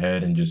stuck in my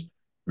head and just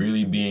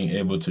really being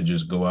able to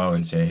just go out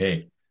and say,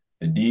 hey,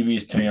 the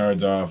DB's 10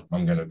 yards off,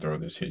 I'm going to throw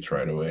this hitch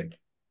right away.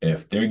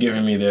 If they're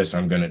giving me this,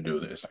 I'm going to do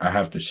this. I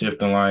have to shift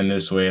the line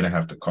this way and I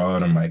have to call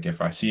it. I'm like,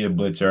 if I see a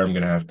blitzer, I'm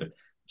going to have to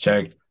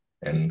check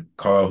and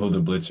call who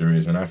the blitzer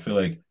is. And I feel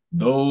like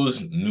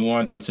those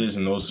nuances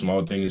and those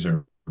small things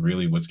are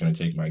really what's going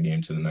to take my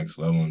game to the next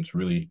level. And it's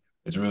really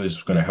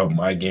just going to help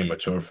my game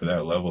mature for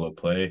that level of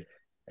play.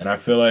 And I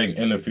feel like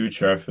in the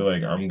future, I feel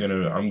like I'm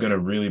gonna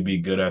really be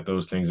good at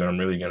those things, and I'm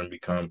really gonna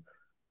become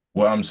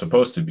what I'm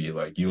supposed to be.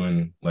 Like you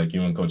and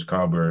Coach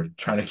Cobb are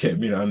trying to get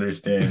me to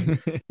understand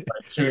my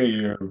junior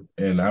year,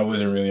 and I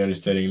wasn't really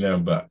understanding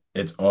them, but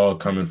it's all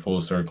coming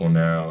full circle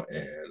now,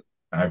 and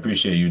I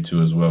appreciate you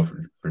too as well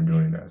for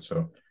doing that.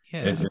 So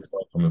it's Yeah. it's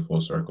all coming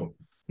full circle.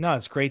 No,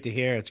 it's great to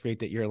hear. It's great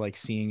that you're like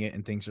seeing it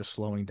and things are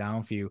slowing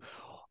down for you.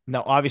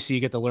 Now, obviously,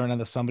 you get to learn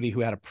under somebody who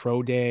had a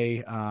pro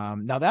day.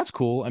 Now that's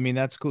cool. I mean,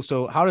 that's cool.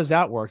 So, how does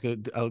that work?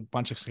 A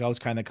bunch of scouts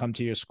kind of come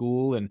to your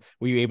school, and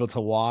were you able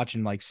to watch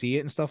and like see it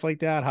and stuff like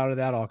that? How did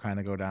that all kind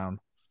of go down?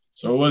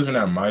 So it wasn't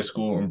at my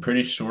school. I'm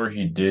pretty sure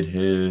he did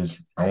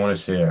his, I want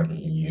to say at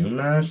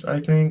UMass,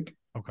 I think.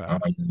 Okay. Um,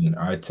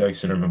 I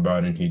texted him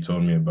about it and he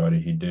told me about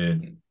it. He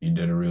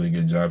did a really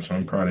good job. So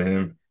I'm proud of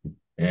him.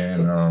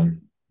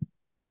 And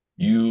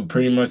you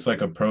pretty much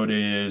like a pro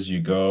day is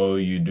you go,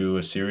 you do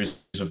a series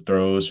of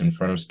throws in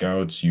front of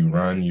scouts, you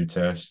run, you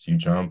test, you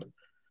jump.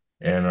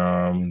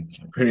 And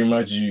pretty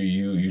much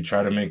you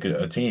try to make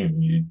a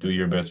team. You do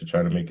your best to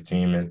try to make a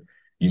team, and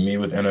you meet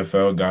with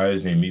NFL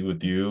guys. They meet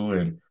with you,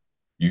 and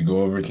you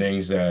go over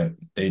things that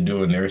they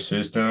do in their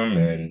system,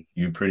 and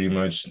you pretty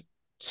much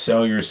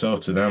sell yourself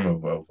to them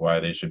of why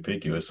they should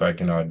pick you. It's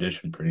like an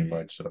audition pretty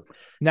much. So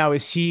Now,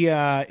 is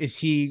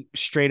he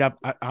straight up,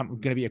 I'm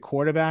going to be a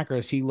quarterback, or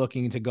is he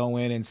looking to go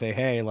in and say,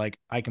 hey, like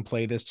I can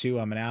play this too.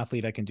 I'm an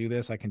athlete. I can do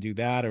this. I can do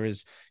that. Or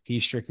is he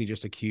strictly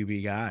just a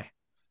QB guy?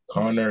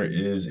 Connor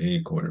is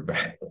a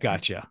quarterback.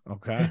 Gotcha.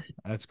 Okay.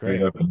 That's Straight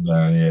great. up and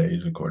down. Yeah,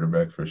 he's a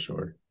quarterback for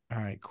sure.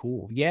 All right,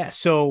 cool. Yeah.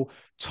 So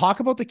talk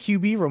about the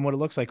QB room, what it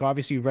looks like.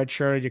 Obviously, you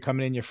redshirted, you're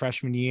coming in your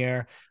freshman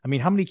year. I mean,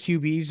 how many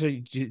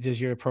QBs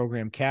does your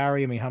program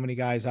carry? I mean, how many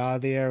guys are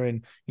there?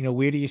 And,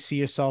 where do you see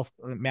yourself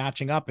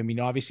matching up? I mean,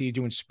 obviously, you're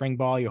doing spring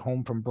ball, you're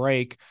home from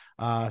break.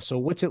 So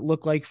what's it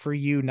look like for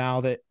you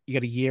now that you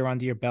got a year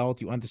under your belt?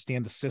 You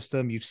understand the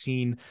system, you've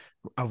seen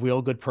a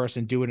real good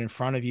person do it in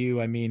front of you.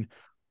 I mean,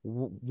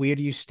 where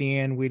do you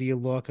stand? Where do you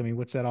look? I mean,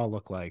 what's that all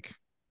look like?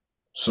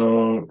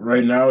 So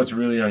right now it's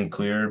really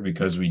unclear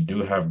because we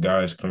do have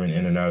guys coming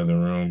in and out of the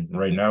room.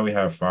 Right now we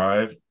have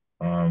five.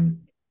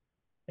 Um,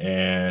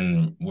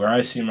 and where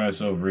I see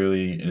myself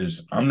really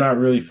is I'm not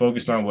really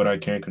focused on what I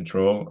can't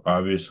control.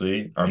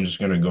 Obviously, I'm just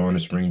gonna go into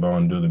spring ball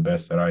and do the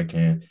best that I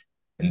can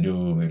and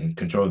do and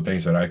control the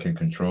things that I can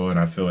control. And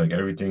I feel like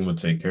everything will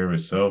take care of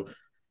itself.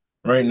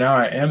 Right now,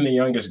 I am the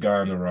youngest guy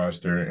on the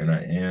roster, and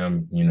I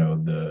am,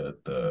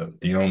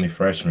 the only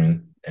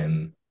freshman,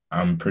 and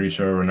I'm pretty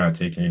sure we're not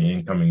taking any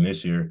incoming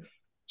this year.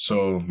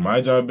 So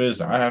my job is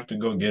I have to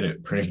go get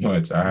it pretty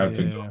much. I have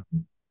to go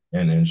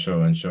Yeah. and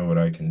show what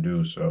I can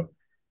do. So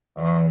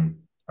I'm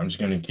just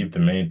gonna keep the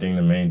main thing,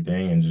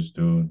 and just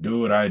do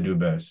what I do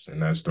best,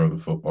 and that's throw the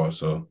football.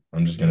 So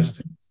I'm just gonna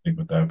Yeah. stick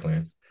with that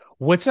plan.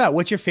 What's that?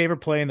 What's your favorite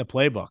play in the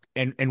playbook?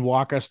 And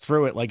walk us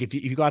through it. Like if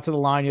you got to the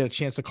line, you had a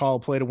chance to call a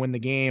play to win the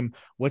game.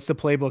 What's the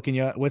play in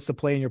your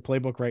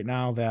playbook right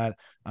now that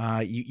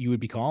you would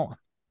be calling?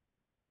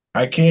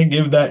 I can't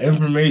give that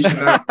information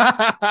out,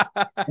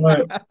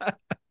 but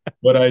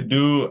my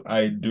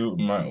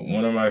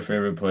one of my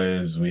favorite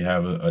plays. We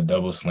have a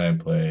double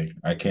slant play.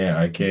 I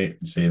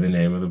can't say the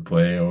name of the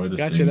play or the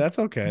Gotcha. signal. That's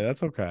okay.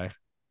 That's okay.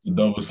 It's a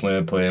double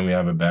slant play, and we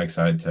have a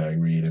backside tag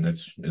read, and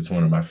it's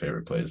one of my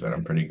favorite plays that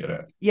I'm pretty good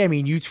at. Yeah, I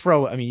mean, you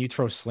throw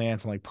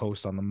slants and like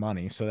posts on the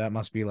money. So that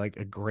must be like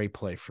a great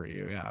play for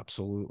you. Yeah,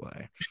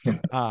 absolutely.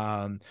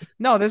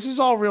 No, this is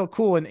all real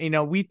cool.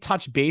 And we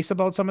touch base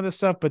about some of this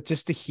stuff, but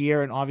just to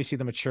hear, and obviously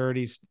the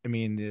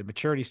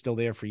maturity's still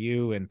there for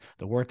you and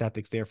the work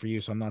ethic's there for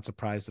you. So I'm not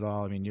surprised at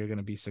all. I mean, you're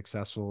gonna be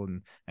successful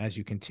and as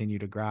you continue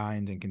to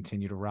grind and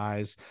continue to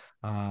rise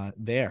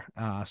there.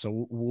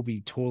 So we'll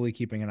be totally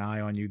keeping an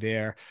eye on you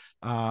there.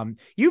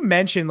 You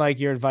mentioned like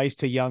your advice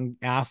to young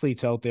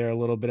athletes out there a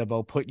little bit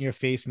about putting your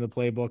face in the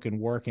playbook and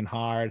working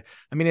hard.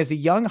 I mean, as a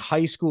young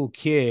high school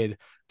kid,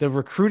 the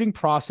recruiting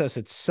process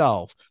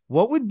itself,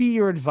 what would be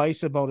your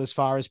advice about as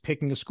far as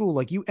picking a school?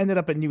 Like you ended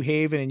up at New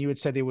Haven and you had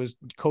said there was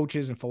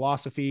coaches and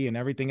philosophy and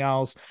everything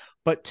else.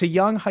 But to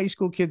young high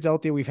school kids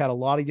out there, we've had a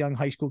lot of young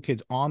high school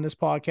kids on this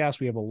podcast.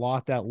 We have a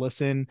lot that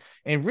listen.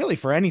 And really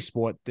for any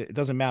sport, it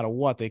doesn't matter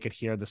what, they could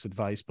hear this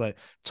advice. But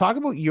talk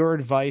about your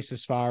advice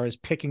as far as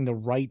picking the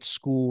right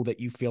school that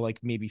you feel like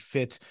maybe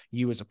fits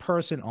you as a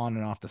person on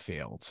and off the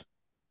field.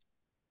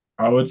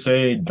 I would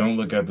say don't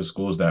look at the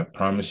schools that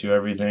promise you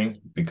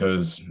everything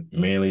because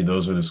mainly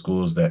those are the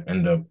schools that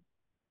end up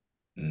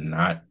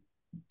not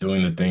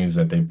doing the things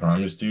that they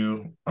promised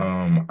you.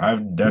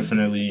 I've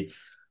definitely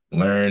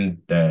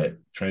learned that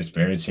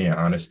transparency and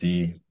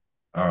honesty,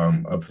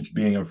 of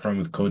being upfront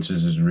with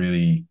coaches is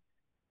really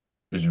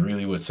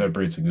what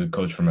separates a good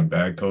coach from a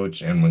bad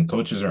coach. And when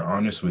coaches are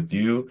honest with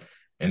you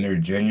and they're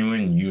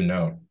genuine, you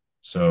know.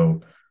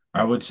 So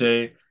I would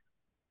say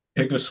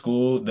pick a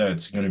school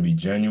that's going to be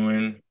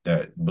genuine,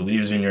 that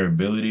believes in your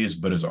abilities,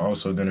 but is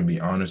also going to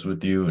be honest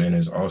with you and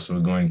is also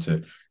going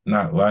to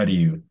not lie to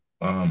you.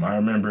 I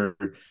remember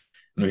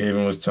New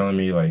Haven was telling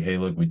me like, "Hey,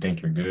 look, we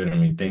think you're good, and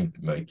we think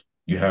like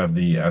you have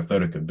the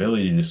athletic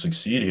ability to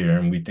succeed here,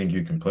 and we think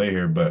you can play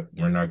here, but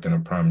we're not going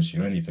to promise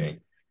you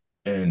anything."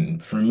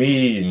 And for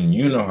me, and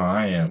you know how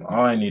I am,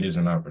 all I need is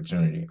an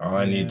opportunity. All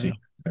I need to Yeah.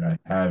 hear is that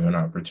I have an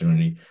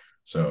opportunity.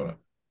 So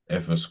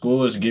if a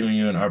school is giving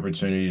you an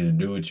opportunity to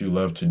do what you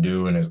love to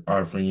do and is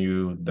offering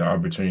you the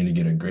opportunity to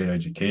get a great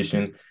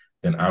education,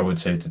 then I would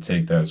say to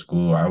take that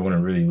school. I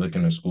wouldn't really look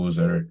into schools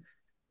that are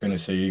going to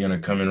say you're going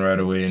to come in right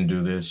away and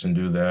do this and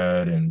do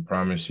that and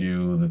promise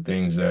you the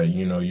things that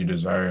you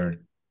desire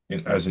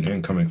as an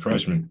incoming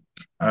freshman.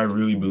 I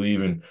really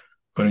believe in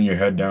putting your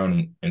head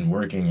down and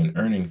working and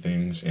earning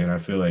things. And I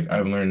feel like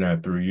I've learned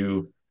that through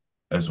you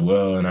as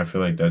well. And I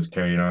feel like that's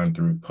carried on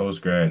through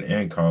post grad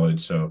and college.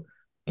 So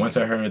once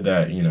I heard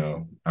that,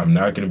 I'm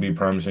not going to be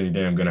promised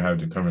anything, I'm going to have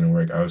to come in and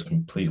work, I was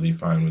completely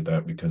fine with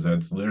that because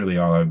that's literally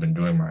all I've been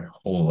doing my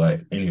whole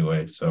life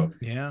anyway. So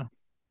Yeah.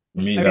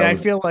 for me, I that mean, I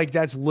was, feel like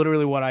that's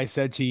literally what I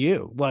said to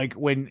you. Like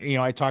when,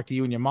 I talked to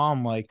you and your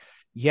mom, like,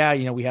 yeah,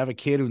 we have a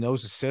kid who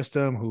knows the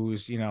system,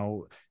 who's,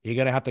 you're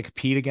going to have to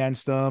compete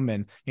against them.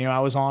 And, I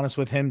was honest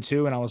with him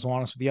too. And I was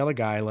honest with the other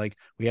guy. Like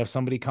we have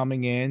somebody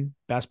coming in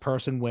best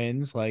person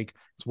wins. Like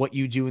it's what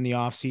you do in the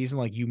off season,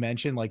 like you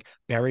mentioned, like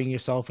burying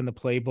yourself in the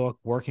playbook,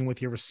 working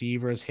with your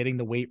receivers, hitting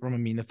the weight room. I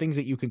mean, the things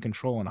that you can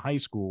control in high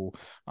school,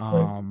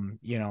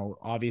 Right.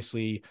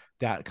 obviously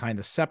that kind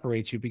of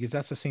separates you because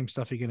that's the same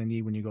stuff you're going to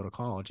need when you go to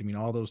college. I mean,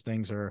 all those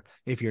things are,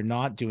 if you're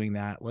not doing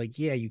that, like,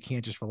 yeah, you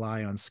can't just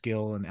rely on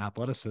skill and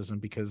athleticism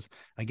because,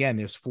 again,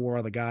 there's four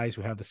other guys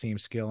who have the same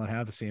skill and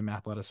have the same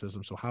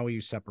athleticism. So, how are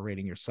you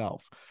separating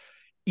yourself?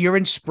 You're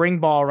in spring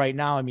ball right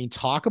now. I mean,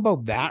 talk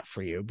about that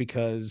for you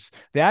because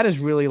that is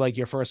really like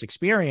your first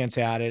experience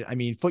at it. I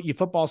mean, your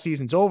football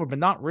season's over, but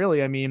not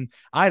really. I mean,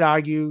 I'd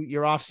argue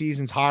your off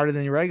season's harder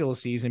than your regular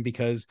season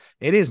because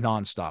it is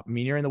nonstop. I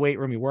mean, you're in the weight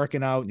room, you're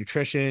working out,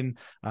 nutrition.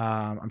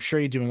 I'm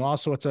sure you're doing all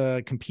sorts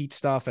of compete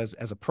stuff as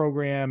a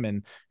program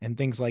and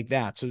things like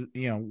that. So,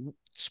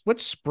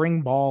 what's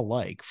spring ball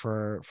like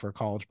for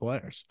college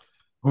players?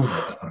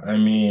 I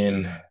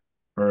mean,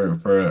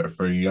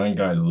 for young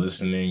guys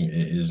listening,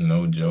 it is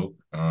no joke.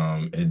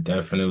 It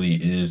definitely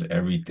is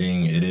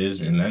everything it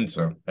is, and then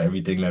some.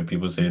 Everything that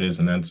people say it is,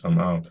 and then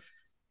some.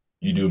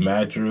 You do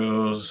mat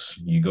drills,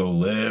 you go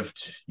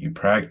lift, you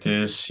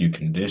practice, you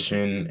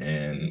condition,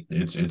 and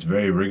it's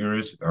very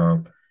rigorous.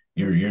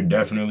 You're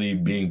definitely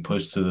being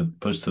pushed to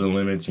the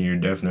limits, and you're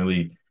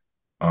definitely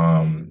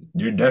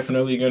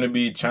going to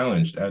be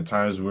challenged at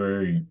times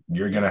where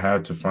you're going to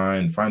have to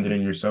find it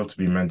in yourself to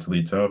be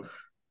mentally tough.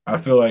 I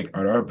feel like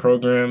at our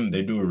program,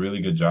 they do a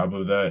really good job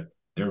of that.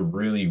 They're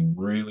really,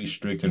 really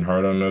strict and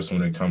hard on us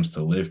when it comes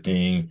to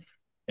lifting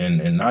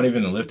and not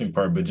even the lifting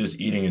part, but just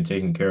eating and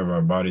taking care of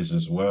our bodies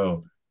as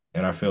well.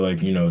 And I feel like,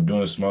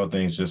 doing small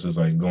things just as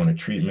like going to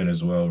treatment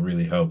as well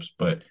really helps.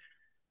 But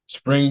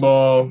spring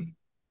ball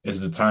is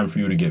the time for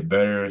you to get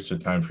better. It's the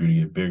time for you to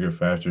get bigger,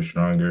 faster,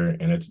 stronger,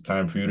 and it's a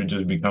time for you to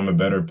just become a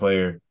better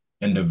player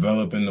and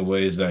develop in the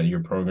ways that your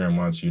program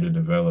wants you to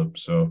develop.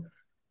 So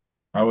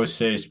I would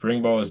say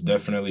spring ball is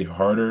definitely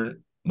harder,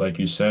 like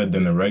you said,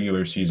 than the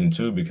regular season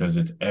too, because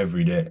it's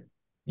every day.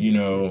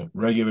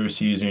 Regular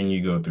season,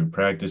 you go through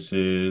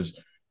practices,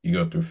 you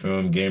go through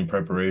film, game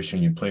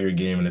preparation, you play your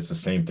game, and it's the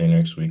same thing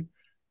next week.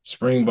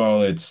 Spring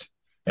ball, it's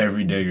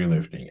every day you're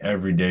lifting,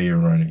 every day you're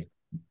running,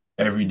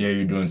 every day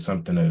you're doing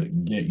something to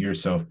get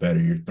yourself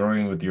better. You're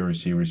throwing with your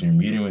receivers, you're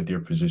meeting with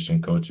your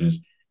position coaches,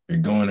 you're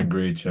going to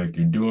grade check,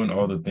 you're doing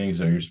all the things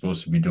that you're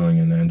supposed to be doing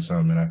and then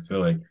some. And I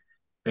feel like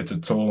it's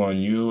a toll on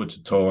you, it's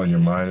a toll on your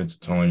mind, it's a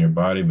toll on your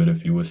body. But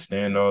if you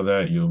withstand all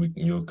that,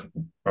 you'll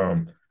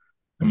come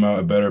out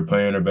a better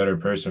player and a better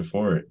person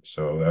for it.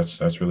 So that's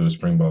really what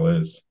spring ball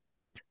is.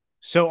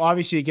 So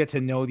obviously you get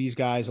to know these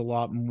guys a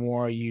lot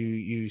more.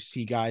 You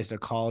see guys at a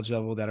college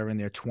level that are in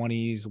their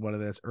 20s, whether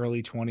that's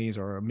early 20s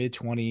or mid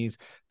 20s,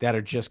 that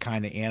are just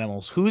kind of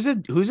animals. Who's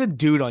a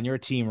dude on your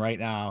team right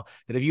now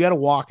that if you had to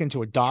walk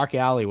into a dark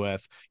alley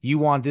with, you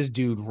want this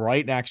dude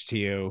right next to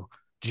you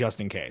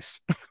just in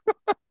case?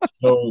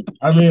 So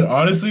I mean,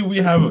 honestly, we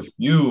have a A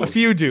few.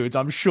 few dudes,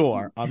 I'm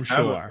sure. I'm We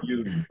have a sure.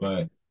 few,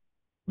 but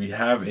we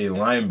have a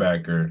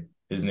linebacker.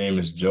 His name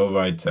is Joe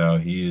Vitale.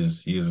 He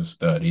is a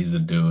stud. He's a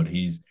dude.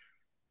 He's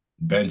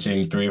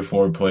benching 3 or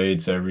 4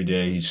 plates every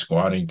day. He's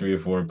squatting 3 or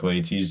 4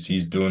 plates.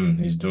 He's doing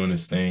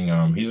his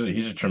thing.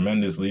 He's a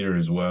tremendous leader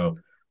as well.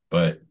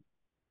 But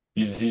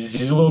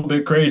he's a little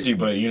bit crazy,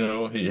 but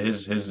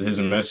his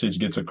message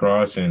gets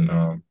across,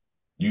 and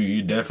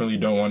you definitely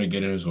don't want to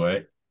get in his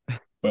way.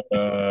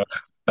 But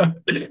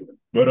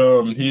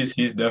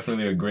he's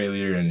definitely a great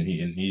leader, and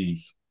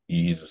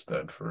he's a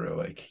stud for real.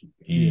 Like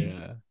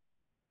Yeah.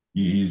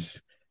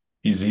 he's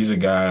he's a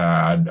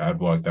guy I'd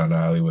walk down the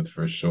alley with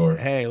for sure.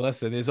 Hey,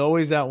 listen, there's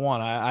always that one.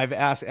 I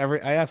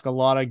ask a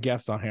lot of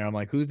guests on here. I'm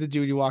like, who's the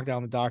dude you walk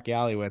down the dark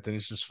alley with? And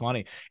it's just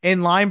funny. In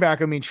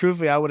linebacker, I mean,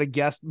 truthfully, I would have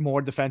guessed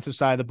more defensive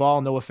side of the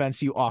ball. No offense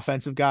to you,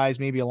 offensive guys,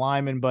 maybe a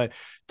lineman, but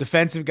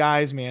defensive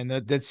guys, man,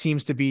 that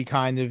seems to be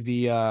kind of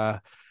the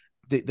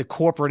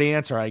corporate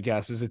answer, I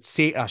guess, is it's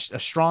a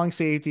strong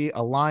safety, a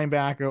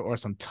linebacker, or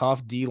some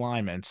tough D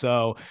lineman.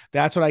 So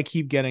that's what I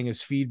keep getting as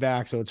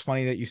feedback. So it's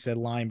funny that you said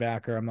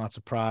linebacker. I'm not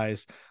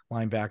surprised.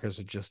 Linebackers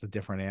are just a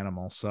different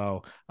animal.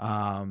 So,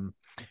 and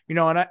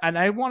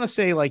I want to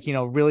say, like,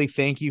 really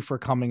thank you for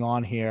coming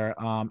on here.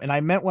 And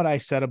I meant what I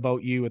said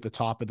about you at the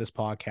top of this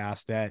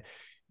podcast, that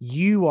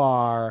you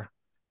are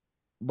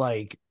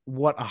like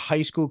what a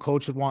high school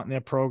coach would want in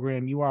their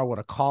program. You are what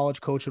a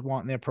college coach would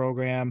want in their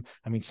program.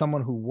 I mean,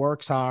 someone who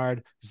works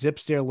hard,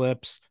 zips their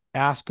lips,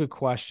 asks good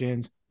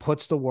questions,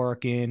 puts the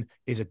work in,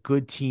 is a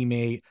good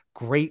teammate,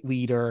 great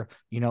leader,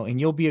 and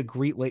you'll be a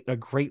great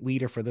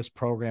leader for this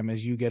program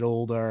as you get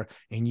older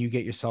and you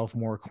get yourself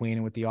more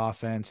acquainted with the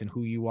offense and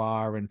who you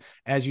are. And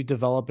as you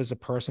develop as a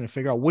person to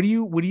figure out what are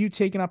you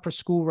taking up for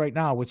school right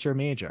now? What's your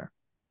major?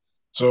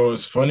 So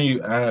it's funny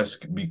you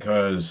ask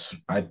because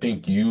I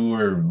think you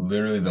were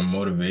literally the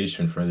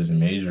motivation for this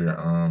major.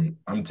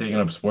 I'm taking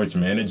up sports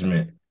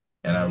management,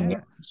 and Yeah.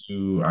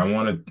 I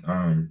want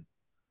to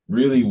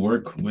really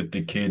work with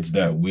the kids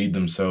that weed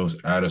themselves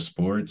out of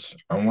sports.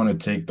 I want to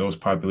take those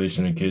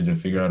population of kids and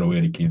figure out a way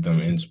to keep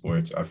them in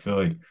sports. I feel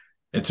like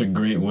it's a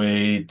great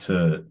way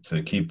to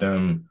keep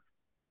them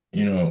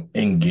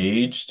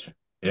engaged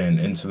and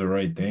into the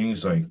right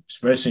things. Like,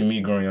 especially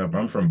me growing up,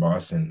 I'm from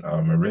Boston,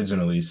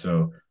 originally.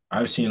 So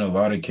I've seen a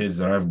lot of kids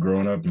that I've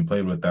grown up and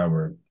played with that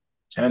were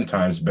 10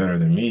 times better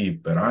than me,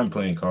 but I'm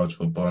playing college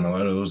football and a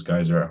lot of those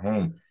guys are at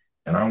home.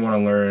 And I want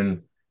to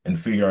learn and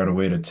figure out a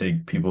way to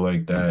take people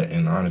like that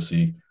and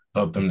honestly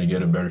help them to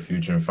get a better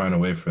future and find a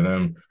way for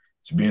them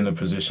to be in the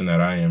position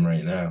that I am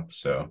right now.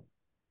 So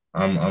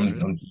I'm That's I'm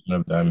great. I'm thinking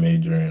of that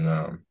major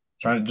and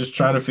trying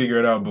to figure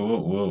it out, but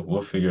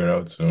we'll figure it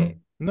out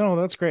soon. No,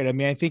 that's great. I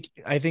mean,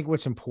 I think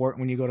what's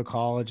important when you go to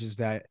college is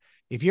that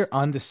if you're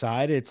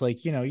undecided, it's like,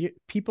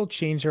 people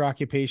change their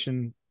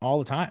occupation all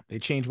the time. They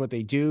change what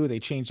they do, they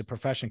change the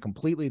profession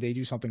completely, they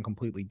do something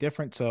completely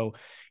different. So,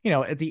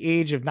 at the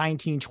age of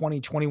 19,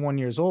 20, 21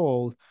 years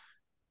old,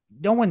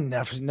 no one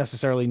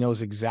necessarily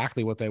knows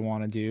exactly what they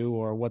want to do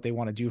or what they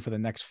want to do for the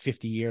next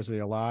 50 years of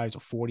their lives or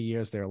 40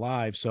 years of their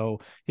lives.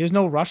 So there's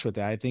no rush with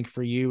that. I think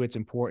for you, it's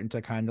important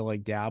to kind of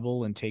like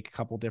dabble and take a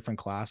couple different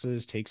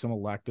classes, take some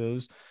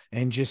electives,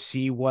 and just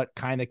see what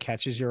kind of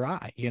catches your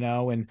eye.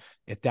 And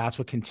if that's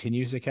what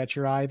continues to catch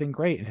your eye, then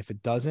great. And if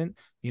it doesn't,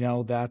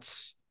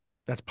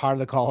 that's part of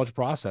the college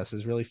process,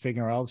 is really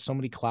figuring out so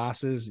many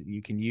classes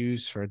you can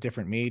use for a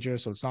different major.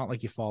 So it's not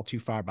like you fall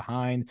too far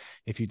behind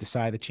if you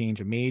decide to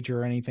change a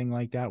major or anything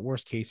like that.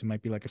 Worst case, it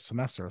might be like a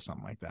semester or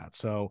something like that.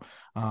 So,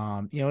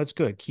 it's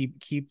good.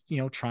 Keep,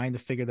 trying to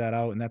figure that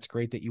out. And that's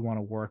great that you want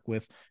to work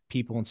with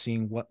people and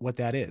seeing what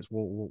that is.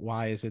 Well,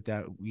 why is it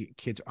that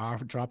kids are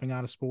dropping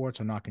out of sports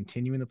or not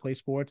continuing to play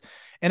sports?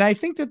 And I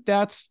think that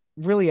that's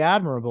really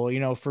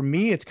admirable. For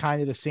me, it's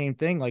kind of the same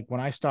thing. Like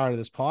when I started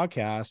this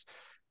podcast,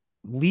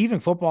 leaving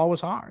football was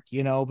hard,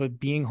 but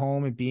being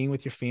home and being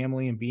with your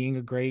family and being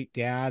a great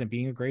dad and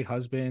being a great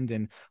husband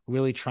and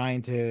really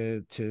trying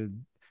to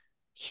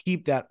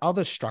keep that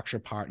other structure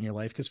part in your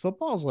life. Because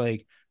football's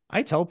like,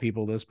 I tell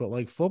people this, but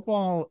like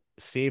football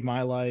saved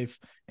my life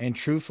and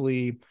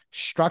truthfully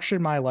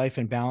structured my life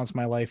and balanced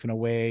my life in a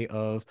way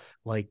of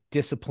like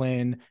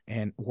discipline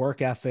and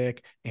work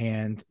ethic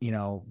and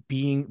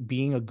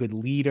being a good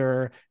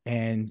leader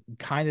and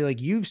kind of like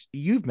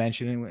you've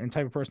mentioned and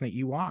type of person that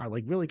you are,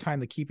 like really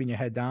kind of keeping your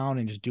head down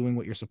and just doing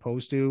what you're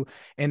supposed to.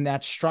 And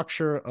that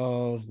structure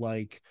of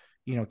like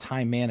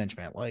time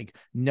management, like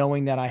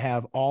knowing that I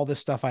have all this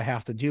stuff I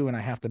have to do and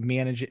I have to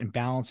manage it and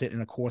balance it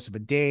in a course of a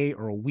day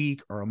or a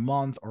week or a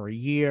month or a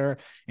year,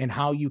 and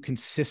how you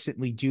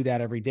consistently do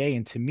that every day.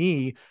 And to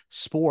me,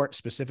 sport,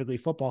 specifically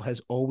football,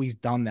 has always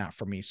done that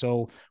for me.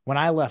 So when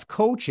I left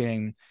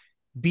coaching,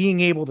 being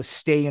able to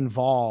stay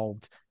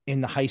involved in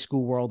the high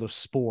school world of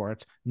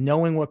sports,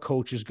 knowing what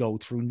coaches go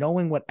through,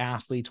 knowing what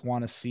athletes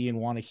want to see and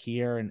want to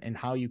hear, and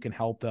how you can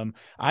help them.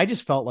 I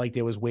just felt like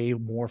there was way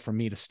more for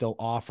me to still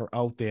offer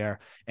out there.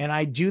 And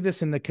I do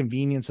this in the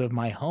convenience of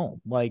my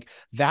home. Like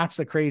that's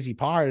the crazy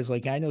part, is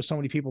like, I know so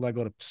many people that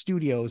go to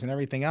studios and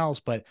everything else,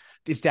 but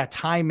it's that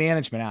time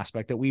management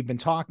aspect that we've been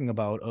talking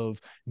about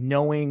of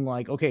knowing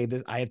like, okay,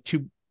 I have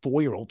 2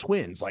 4-year-old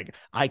twins. Like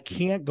I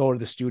can't go to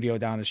the studio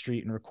down the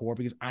street and record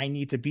because I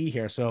need to be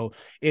here. So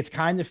it's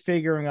kind of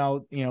figuring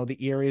out,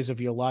 the areas of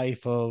your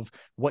life of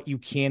what you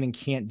can and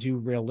can't do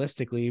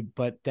realistically,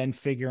 but then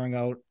figuring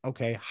out,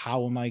 okay,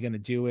 how am I going to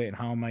do it and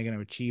how am I going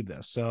to achieve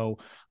this? So,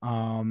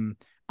 I'm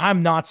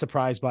not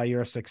surprised by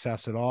your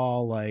success at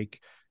all. Like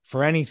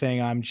for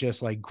anything, I'm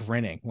just like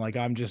grinning. Like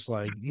I'm just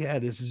like, yeah,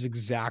 this is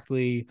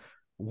exactly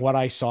what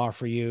I saw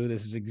for you.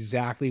 This is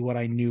exactly what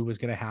I knew was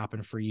going to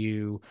happen for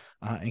you,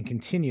 and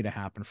continue to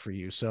happen for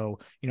you. So,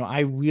 I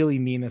really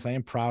mean this. I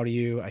am proud of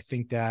you. I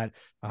think that,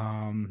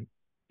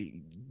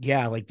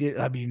 yeah, like,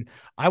 I mean,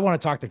 I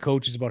want to talk to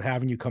coaches about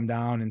having you come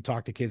down and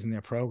talk to kids in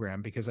their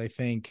program, because I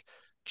think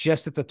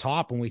just at the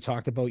top, when we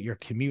talked about your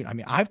commute, I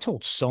mean, I've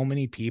told so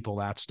many people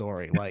that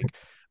story, like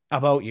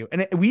about you.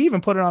 And we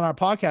even put it on our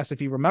podcast.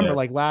 If you remember, Yeah.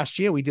 like last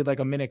year, we did like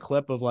a minute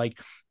clip of like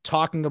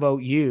talking about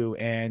you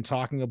and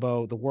talking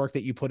about the work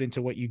that you put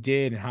into what you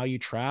did and how you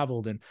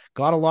traveled, and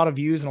got a lot of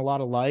views and a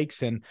lot of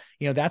likes. And,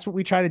 that's what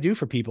we try to do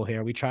for people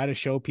here. We try to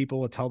show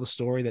people, to tell the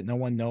story that no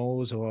one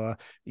knows, or,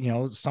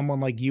 someone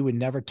like you would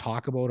never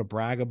talk about or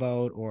brag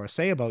about or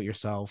say about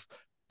yourself.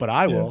 But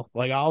I Yeah. will.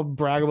 Like I'll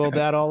brag about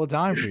that all the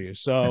time for you.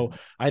 So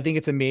I think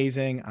it's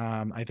amazing.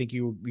 I think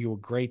you were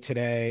great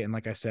today, and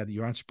like I said,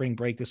 you're on spring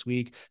break this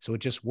week, so it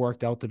just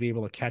worked out to be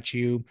able to catch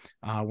you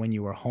when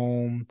you were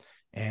home.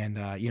 And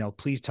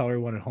please tell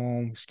everyone at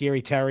home,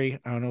 Scary Terry.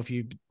 I don't know if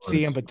you Of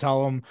see him, course. but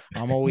tell him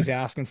I'm always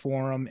asking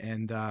for him.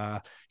 And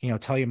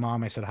tell your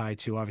mom I said hi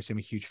too. Obviously, I'm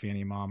a huge fan of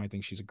your mom. I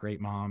think she's a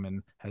great mom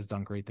and has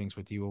done great things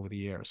with you over the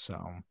years.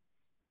 So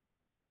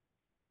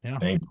yeah,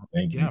 Thank you.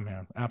 Thank yeah, you.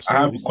 man, I have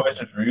absolutely. a So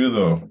question for you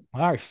though.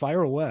 all right,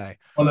 fire away.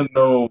 I want to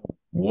know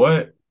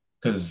what,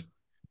 because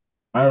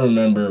I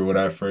remember when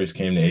I first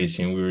came to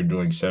AC and we were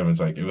doing sevens,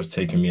 like it was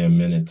taking me a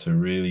minute to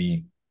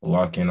really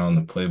lock in on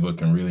the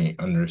playbook and really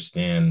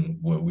understand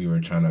what we were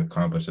trying to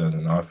accomplish as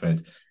an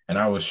offense. And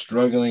I was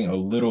struggling a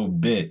little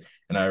bit.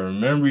 And I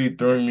remember you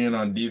throwing me in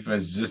on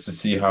defense just to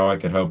see how I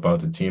could help out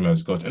the team as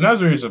a coach. And that's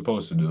what you're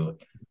supposed to do.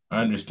 Like,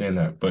 I understand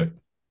that. But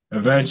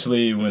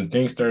eventually when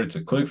things started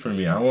to click for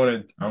me,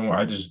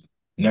 I just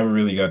never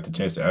really got the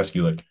chance to ask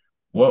you like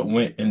what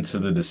went into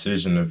the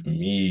decision of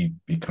me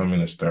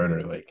becoming a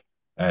starter like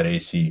at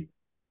AC.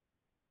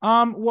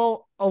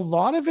 Well, a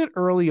lot of it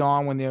early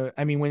on when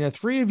the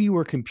three of you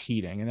were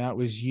competing, and that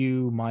was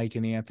you, Mike,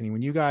 and Anthony,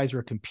 when you guys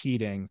were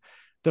competing,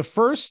 the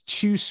first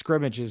two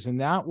scrimmages, and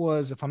that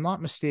was, if I'm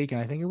not mistaken,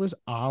 I think it was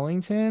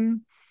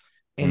Arlington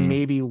and Mm,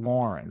 maybe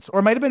Lawrence, or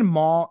it might have been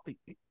Mall.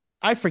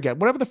 I forget,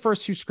 whatever the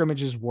first two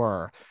scrimmages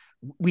were,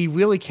 we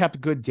really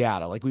kept good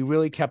data. Like we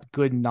really kept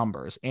good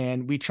numbers.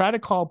 And we tried to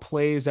call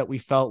plays that we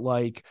felt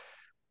like,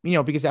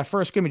 because that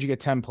first scrimmage, you get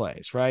 10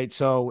 plays, right?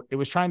 So it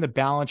was trying to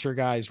balance your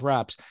guys'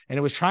 reps and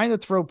it was trying to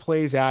throw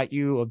plays at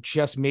you of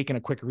just making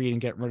a quick read and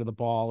getting rid of the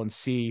ball and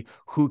see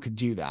who could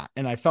do that.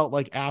 And I felt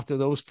like after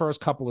those first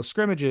couple of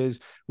scrimmages,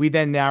 we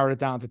then narrowed it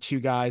down to two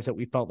guys that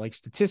we felt like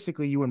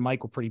statistically, you and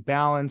Mike were pretty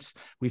balanced.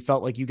 We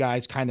felt like you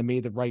guys kind of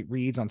made the right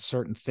reads on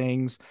certain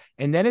things.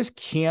 And then as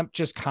camp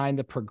just kind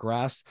of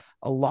progressed,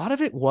 a lot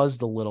of it was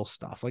the little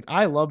stuff. Like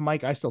I love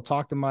Mike. I still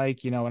talk to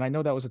Mike, and I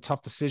know that was a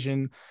tough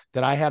decision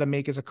that I had to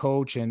make as a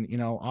coach. And,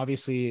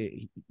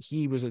 obviously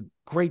he was a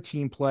great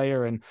team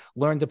player and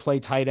learned to play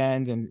tight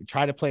end and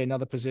try to play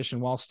another position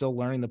while still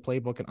learning the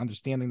playbook and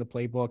understanding the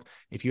playbook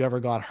if you ever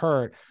got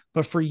hurt.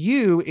 But for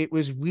you, it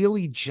was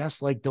really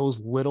just like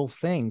those little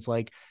things.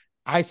 Like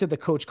I said, the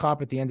coach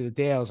cop at the end of the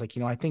day, I was like,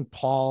 I think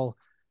Paul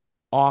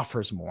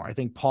offers more. I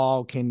think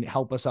Paul can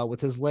help us out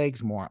with his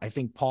legs more. I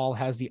think Paul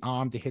has the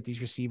arm to hit these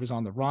receivers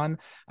on the run.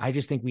 I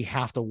just think we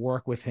have to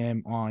work with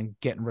him on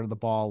getting rid of the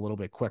ball a little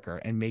bit quicker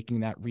and making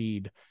that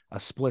read a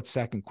split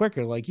second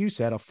quicker. Like you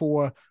said, a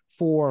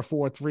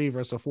 4-4-4-3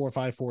 versus a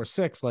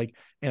 4-5-4-6. Like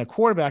in a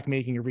quarterback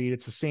making a read,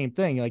 it's the same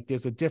thing. Like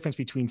there's a difference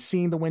between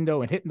seeing the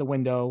window and hitting the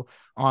window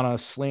on a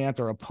slant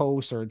or a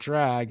post or a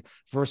drag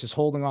versus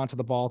holding on to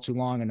the ball too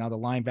long. And now the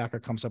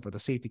linebacker comes up or the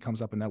safety comes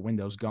up and that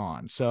window's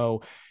gone.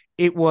 So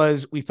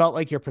we felt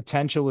like your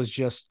potential was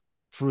just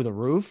through the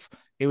roof.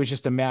 It was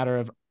just a matter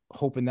of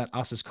hoping that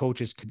us as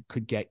coaches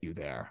could get you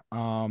there.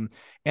 And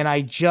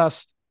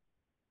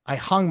I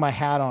hung my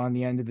hat on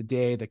the end of the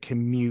day, the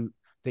commute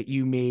that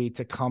you made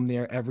to come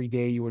there every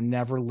day. You were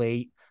never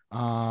late.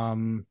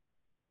 And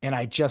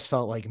I just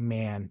felt like,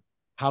 man,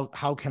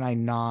 how can I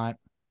not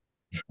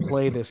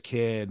play this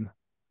kid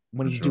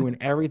when for he's sure. doing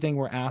everything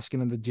we're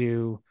asking him to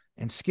do?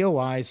 And skill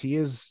wise, he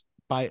is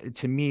by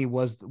to me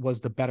was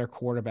the better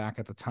quarterback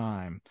at the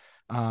time.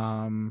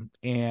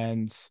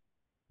 And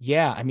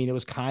yeah, I mean, it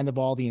was kind of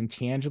all the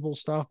intangible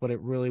stuff, but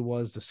it really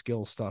was the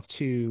skill stuff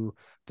too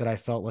that I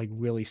felt like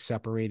really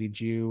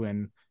separated you.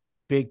 And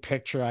big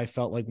picture, I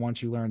felt like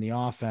once you learned the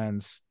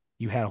offense,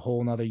 you had a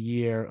whole nother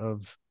year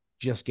of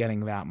just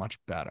getting that much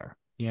better.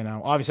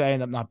 Obviously, I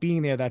ended up not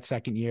being there that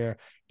second year.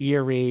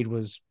 Ear raid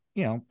was,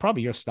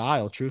 probably your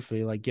style,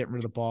 truthfully, like getting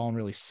rid of the ball and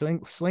really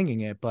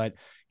slinging it. But,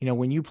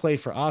 when you played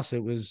for us,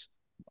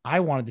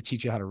 I wanted to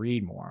teach you how to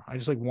read more. I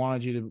just like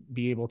wanted you to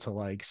be able to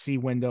like see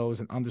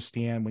windows and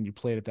understand when you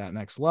played at that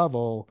next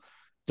level.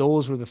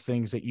 Those were the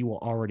things that you were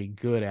already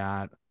good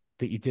at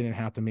that you didn't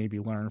have to maybe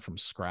learn from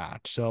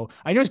scratch. So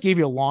I just gave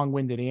you a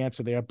long-winded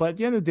answer there, but at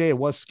the end of the day, it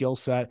was skill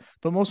set,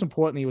 but most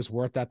importantly, it was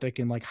work ethic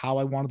and like how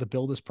I wanted to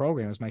build this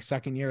program. It was my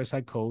second year as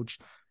head coach,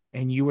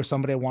 and you were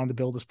somebody I wanted to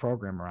build this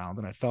program around.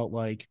 And I felt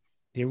like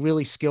it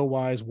really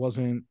skill-wise it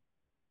wasn't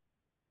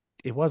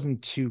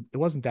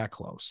that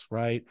close,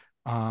 right?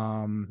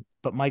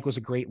 But Mike was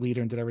a great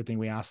leader and did everything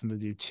we asked him to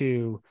do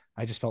too.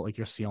 I just felt like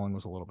your ceiling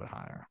was a little bit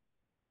higher.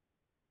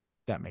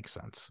 That makes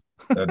sense.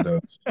 That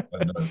does.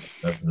 That does.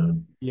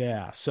 Definitely.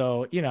 Yeah.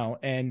 So,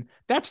 and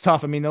that's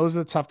tough. I mean, those are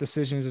the tough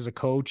decisions as a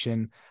coach.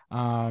 And,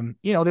 there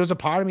was a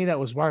part of me that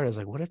was worried. I was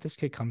like, what if this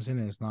kid comes in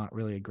and is not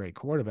really a great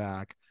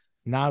quarterback?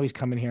 Now he's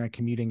coming here and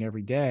commuting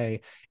every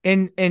day.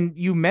 And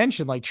you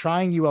mentioned like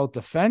trying you out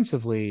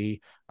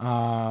defensively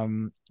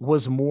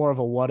was more of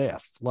a what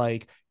if.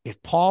 Like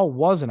if Paul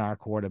wasn't our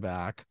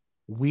quarterback,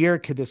 where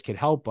could this kid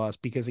help us?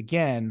 Because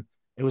again,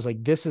 it was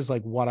like this is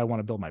like what I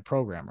want to build my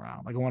program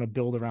around. Like I want to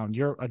build around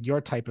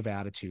your type of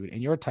attitude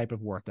and your type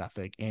of work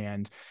ethic,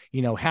 and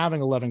having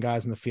 11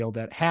 guys in the field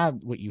that had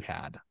what you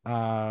had,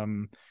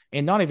 and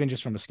not even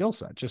just from a skill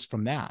set, just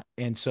from that.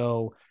 And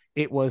so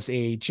it was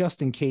a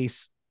just in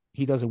case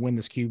he doesn't win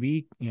this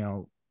QB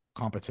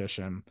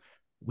competition,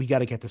 we got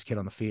to get this kid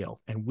on the field.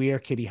 And where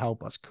could he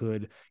help us?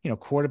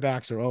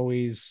 Quarterbacks are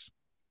always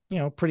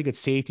pretty good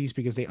safeties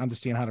because they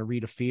understand how to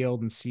read a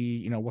field and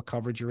see, what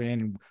coverage you're in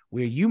and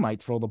where you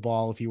might throw the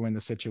ball if you were in the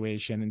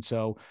situation. And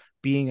so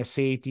being a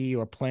safety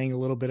or playing a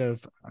little bit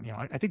of,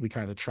 I think we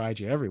kind of tried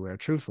you everywhere,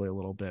 truthfully, a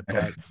little bit,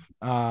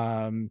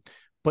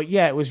 but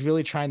yeah, it was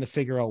really trying to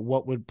figure out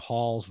what would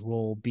Paul's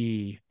role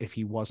be if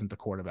he wasn't the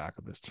quarterback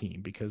of this team,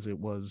 because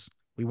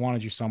we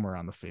wanted you somewhere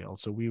on the field.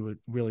 So we were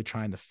really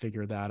trying to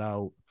figure that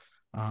out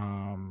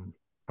from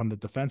the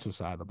defensive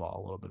side of the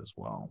ball a little bit as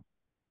well.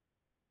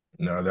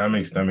 No, that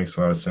makes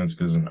a lot of sense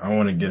because I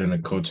want to get into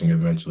coaching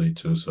eventually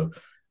too. So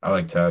I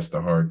like to ask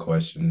the hard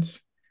questions.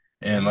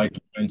 And Yeah. like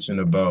you mentioned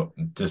about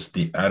just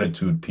the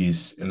attitude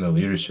piece in the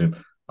leadership,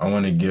 I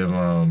want to give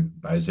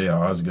Isaiah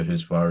Osgood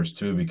his flowers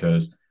too,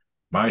 because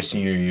my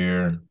senior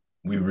year,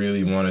 we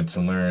really wanted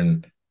to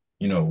learn,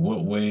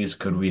 what ways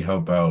could we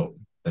help out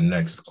the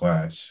next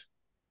class.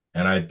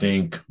 And I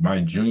think my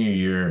junior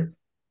year,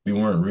 we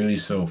weren't really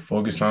so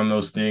focused on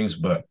those things,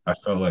 but I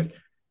felt like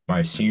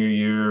my senior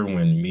year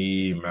when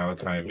me,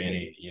 Malachi, and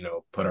Manny,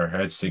 put our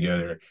heads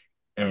together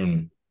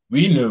and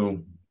we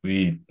knew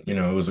it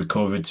was a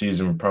COVID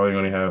season. We're probably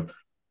going to have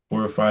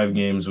 4 or 5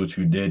 games, which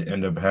we did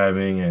end up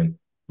having. And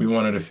we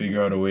wanted to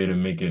figure out a way to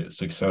make it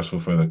successful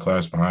for the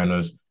class behind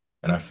us.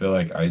 And I feel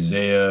like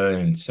Isaiah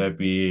and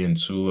Seppi and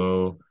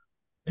Sulo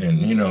and,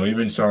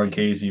 even Sean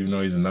Casey, even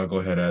though he's a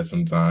knucklehead at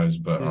sometimes,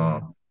 but Yeah.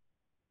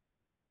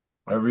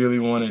 I really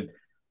wanted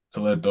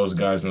to let those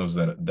guys know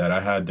that I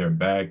had their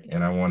back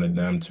and I wanted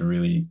them to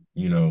really,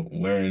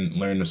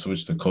 learn to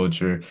switch the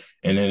culture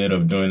and ended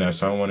up doing that.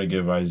 So I want to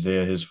give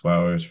Isaiah his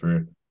flowers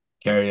for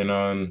carrying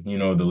on,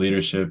 the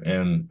leadership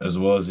and as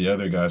well as the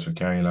other guys for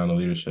carrying on the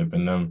leadership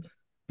and them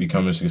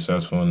becoming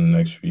successful in the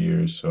next few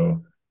years.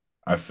 So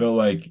I feel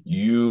like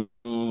you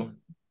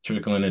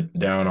trickling it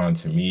down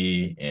onto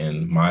me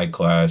and my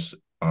class,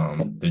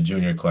 the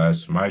junior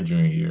class, my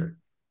junior year,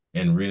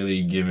 and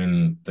really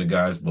giving the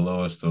guys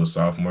below us, those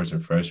sophomores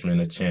and freshmen,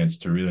 a chance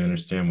to really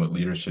understand what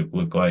leadership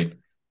looked like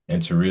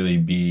and to really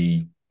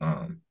be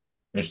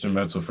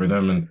instrumental for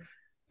them. And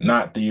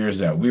not the years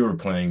that we were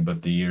playing,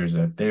 but the years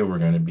that they were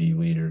going to be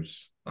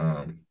leaders.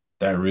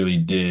 That really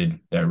did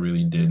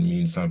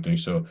mean something.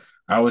 So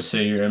I would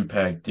say your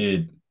impact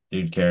did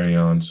carry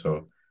on.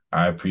 So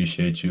I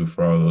appreciate you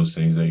for all those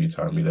things that you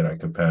taught me that I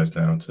could pass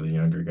down to the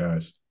younger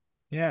guys.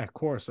 Yeah, of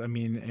course. I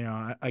mean,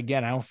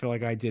 again, I don't feel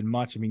like I did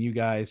much. I mean, you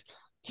guys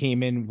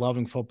came in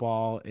loving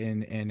football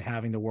and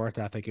having the work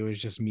ethic. It was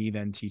just me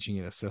then teaching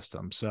you the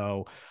system.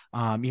 So,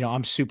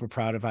 I'm super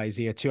proud of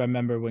Isaiah too. I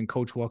remember when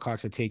Coach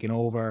Wilcox had taken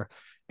over,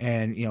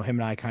 and him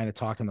and I kind of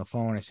talked on the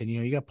phone. I said,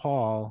 you got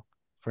Paul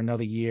for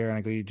another year, and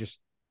I go, you just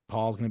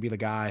Paul's going to be the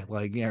guy.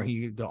 Like,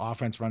 the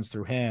offense runs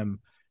through him.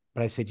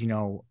 But I said,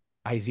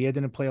 Isaiah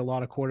didn't play a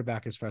lot of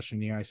quarterback his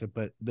freshman year. I said,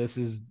 but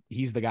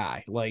he's the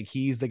guy. Like,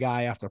 he's the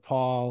guy after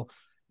Paul.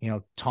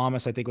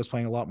 Thomas, I think, was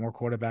playing a lot more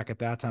quarterback at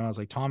that time. I was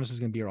like, Thomas is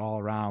going to be all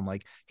around.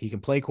 Like, he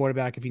can play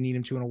quarterback if you need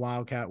him to in a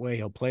wildcat way.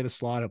 He'll play the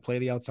slot. He'll play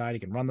the outside. He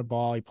can run the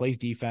ball. He plays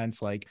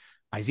defense. Like,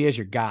 Isaiah's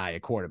your guy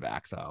at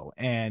quarterback, though.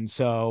 And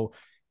so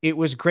it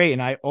was great.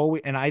 And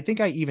I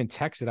think I even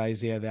texted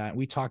Isaiah that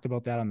we talked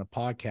about that on the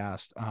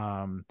podcast.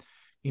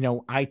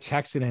 I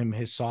texted him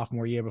his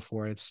sophomore year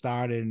before it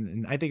started.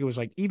 And I think it was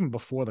like even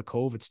before the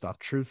COVID stuff,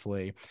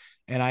 truthfully.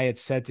 And I had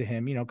said to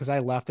him, because I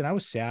left and I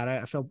was sad.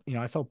 I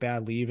felt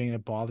bad leaving, and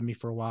it bothered me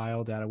for a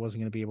while that I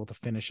wasn't going to be able to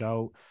finish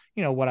out,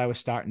 what I was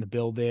starting to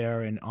build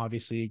there. And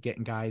obviously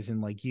getting guys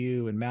in like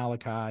you and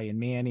Malachi and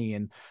Manny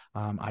and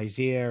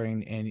Isaiah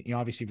and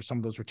obviously for some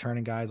of those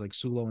returning guys like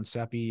Sulo and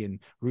Seppi and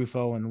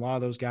Rufo and a lot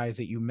of those guys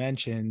that you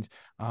mentioned.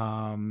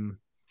 I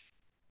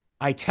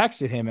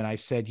texted him and I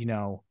said,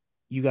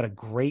 you got a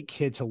great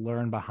kid to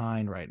learn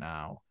behind right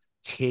now.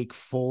 Take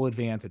full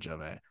advantage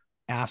of it.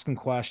 Ask him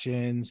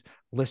questions,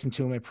 listen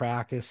to him at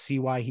practice, see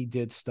why he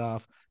did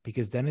stuff,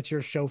 because then it's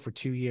your show for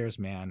 2 years,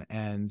 man.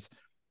 And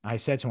I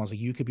said to him, I was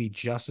like, you could be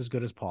just as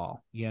good as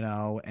Paul,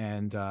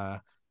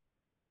 and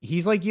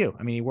he's like you.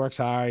 I mean, he works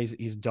hard.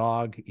 He's a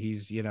dog.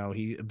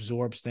 He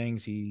absorbs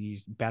things.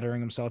 He's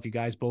bettering himself. You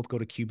guys both go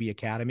to QB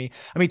Academy.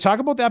 I mean, talk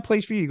about that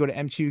place for you. You go to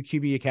M2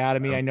 QB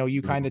Academy. I know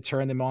you kind of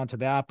turn them on to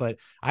that, but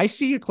I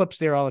see your clips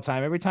there all the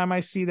time. Every time I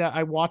see that,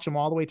 I watch them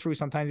all the way through.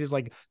 Sometimes there's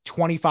like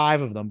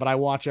 25 of them, but I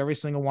watch every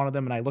single one of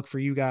them and I look for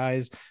you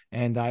guys.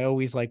 And I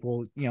always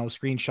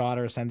screenshot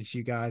or send it to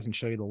you guys and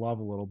show you the love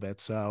a little bit.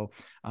 So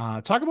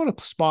talk about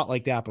a spot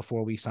like that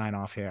before we sign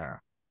off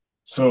here.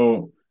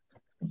 So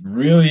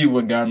really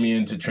what got me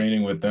into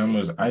training with them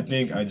was I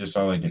think I just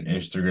saw like an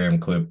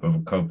Instagram clip of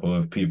a couple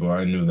of people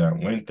I knew that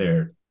went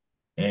there.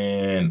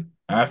 And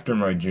after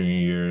my junior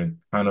year,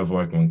 kind of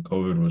like when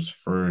COVID was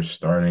first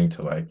starting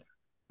to like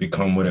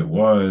become what it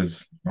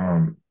was,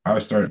 I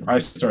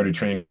started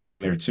training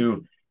there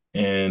too.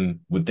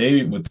 And what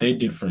they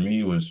did for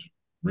me was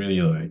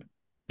really like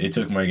they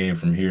took my game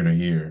from here to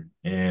here.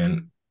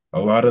 And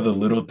a lot of the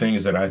little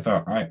things that I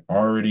thought I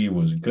already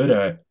was good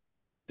at,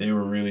 they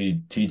were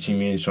really teaching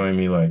me and showing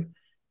me like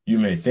you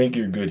may think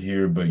you're good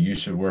here, but you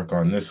should work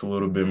on this a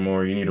little bit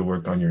more. You need to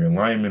work on your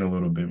alignment a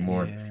little bit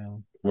more, Yeah.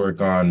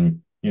 work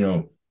on,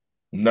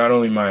 not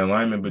only my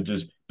alignment, but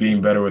just being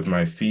better with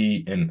my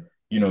feet and,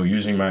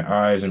 using my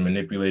eyes and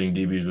manipulating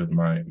DBs with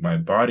my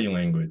body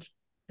language.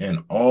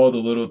 And all the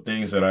little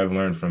things that I've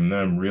learned from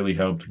them really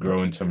helped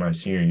grow into my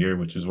senior year,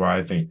 which is why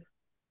I think,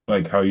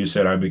 like how you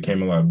said, I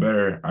became a lot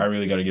better. I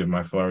really got to give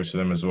my flowers to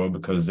them as well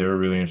because they were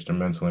really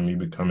instrumental in me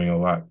becoming a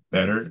lot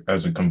better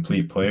as a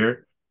complete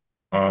player.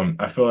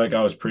 I feel like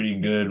I was pretty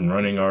good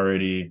running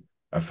already.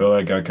 I feel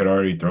like I could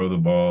already throw the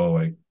ball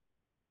like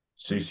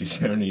 60,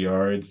 70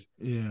 yards.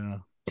 Yeah.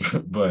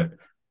 But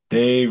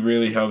they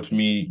really helped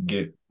me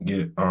get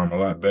a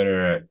lot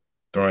better at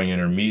throwing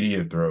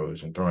intermediate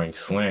throws and throwing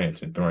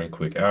slants and throwing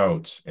quick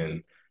outs.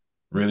 And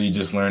really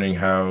just learning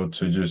how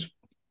to just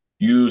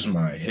use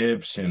my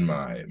hips and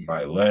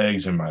my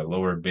legs and my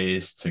lower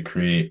base to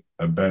create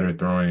a better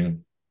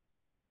throwing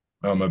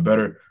a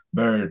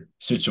better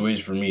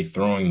situation for me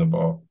throwing the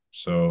ball.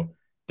 So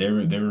they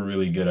were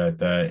really good at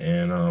that,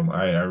 and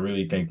I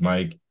really thank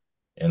Mike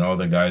and all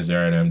the guys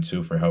there at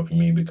M2 for helping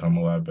me become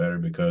a lot better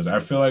because I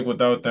feel like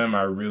without them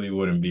I really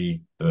wouldn't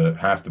be the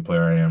half the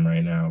player I am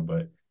right now.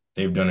 But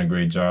they've done a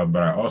great job.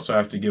 But I also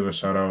have to give a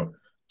shout out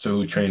to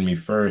who trained me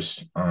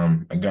first,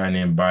 a guy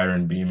named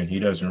Byron Beeman. He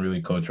doesn't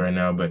really coach right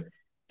now, but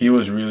he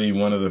was really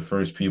one of the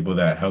first people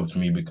that helped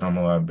me become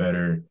a lot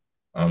better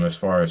as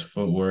far as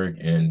footwork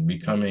and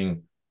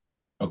becoming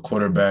a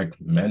quarterback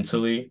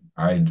mentally.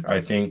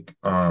 I think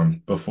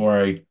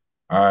before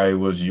I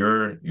was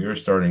your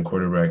starting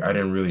quarterback, I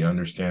didn't really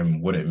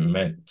understand what it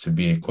meant to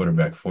be a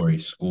quarterback for a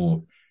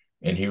school.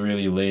 And he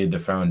really laid the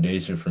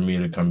foundation for me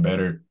to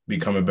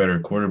become a better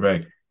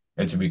quarterback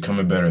and to become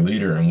a better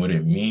leader and what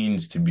it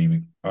means to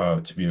be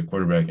a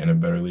quarterback and a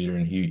better leader.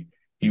 And he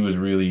was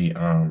really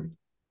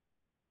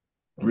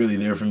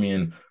there for me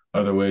in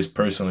other ways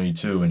personally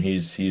too. And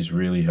he's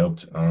really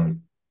helped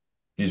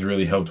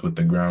with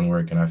the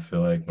groundwork. And I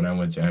feel like when I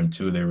went to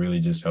M2, they really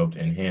just helped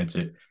enhance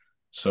it.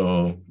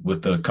 So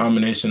with the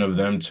combination of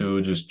them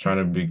two, just trying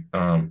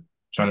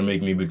to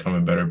make me become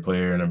a better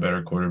player and a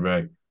better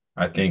quarterback,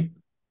 I think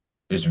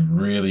it's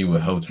really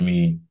what helped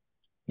me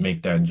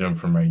make that jump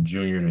from my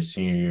junior to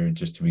senior year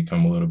just to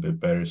become a little bit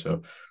better.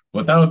 So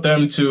without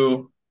them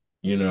two,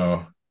 you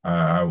know,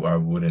 I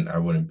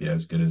wouldn't be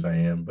as good as I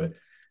am. But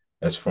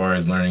as far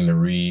as learning the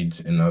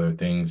reads and other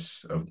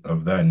things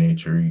of that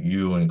nature,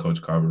 you and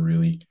Coach Cobb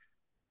really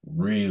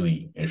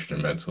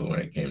instrumental when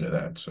it came to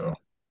that. So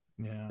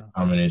Yeah.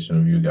 combination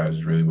of you guys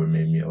is really what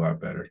made me a lot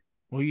better.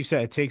 Well, you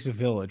said it takes a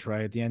village,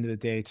 right? At the end of the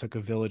day, it took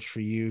a village for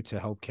you to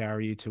help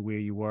carry you to where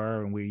you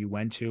were and where you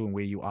went to and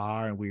where you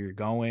are and where you're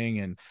going.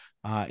 And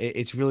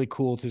it's really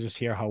cool to just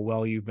hear how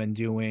well you've been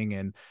doing.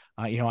 And,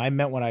 I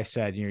meant what I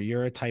said.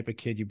 You're a type of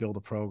kid you build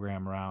a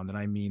program around, and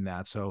I mean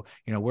that. So,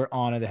 we're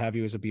honored to have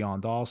you as a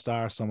Beyond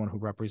All-Star, someone who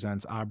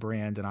represents our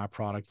brand and our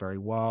product very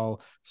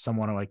well,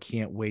 someone who I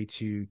can't wait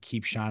to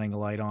keep shining a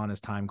light on as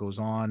time goes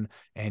on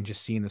and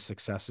just seeing the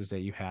successes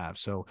that you have.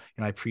 So,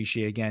 I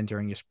appreciate again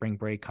during your spring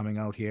break coming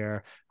out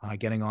here,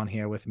 getting on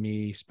here with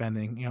me,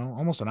 spending,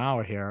 almost an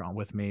hour here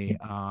with me.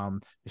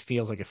 It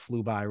feels like it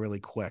flew by really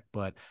quick,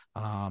 but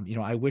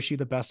I wish you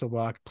the best of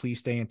luck. Please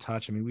stay in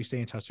touch. I mean, we stay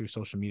in touch through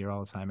social media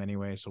all the time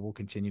anyway, so we'll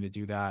continue to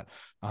do that.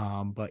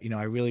 But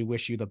I really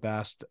wish you the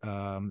best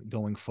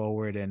going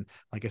forward. And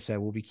like I said,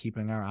 we'll be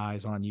keeping our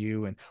eyes on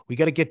you. And we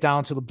got to get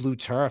down to the blue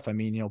turf. I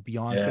mean,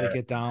 Beyond's got to Yeah,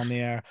 get down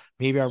there.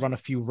 Maybe I run a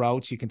few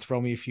routes. You can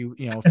throw me a few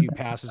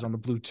passes on the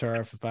blue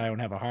turf if I don't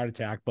have a heart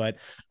attack. But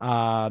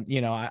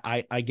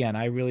I again,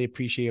 I really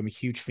appreciate. I'm a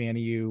huge fan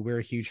of you. We're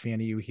a huge fan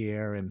of you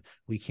here, and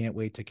we can't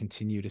wait to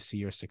continue to see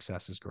your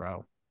successes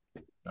grow.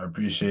 I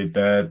appreciate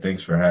that.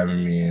 Thanks for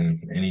having me.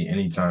 And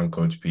anytime,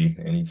 Coach P,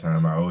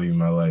 anytime. I owe you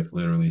my life,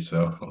 literally.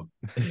 So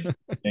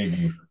thank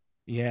you.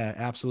 Yeah,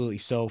 absolutely.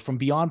 So from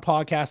Beyond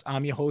Podcast,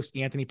 I'm your host,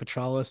 Anthony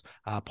Petralis,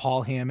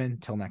 Paul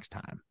Hammond. Till next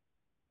time.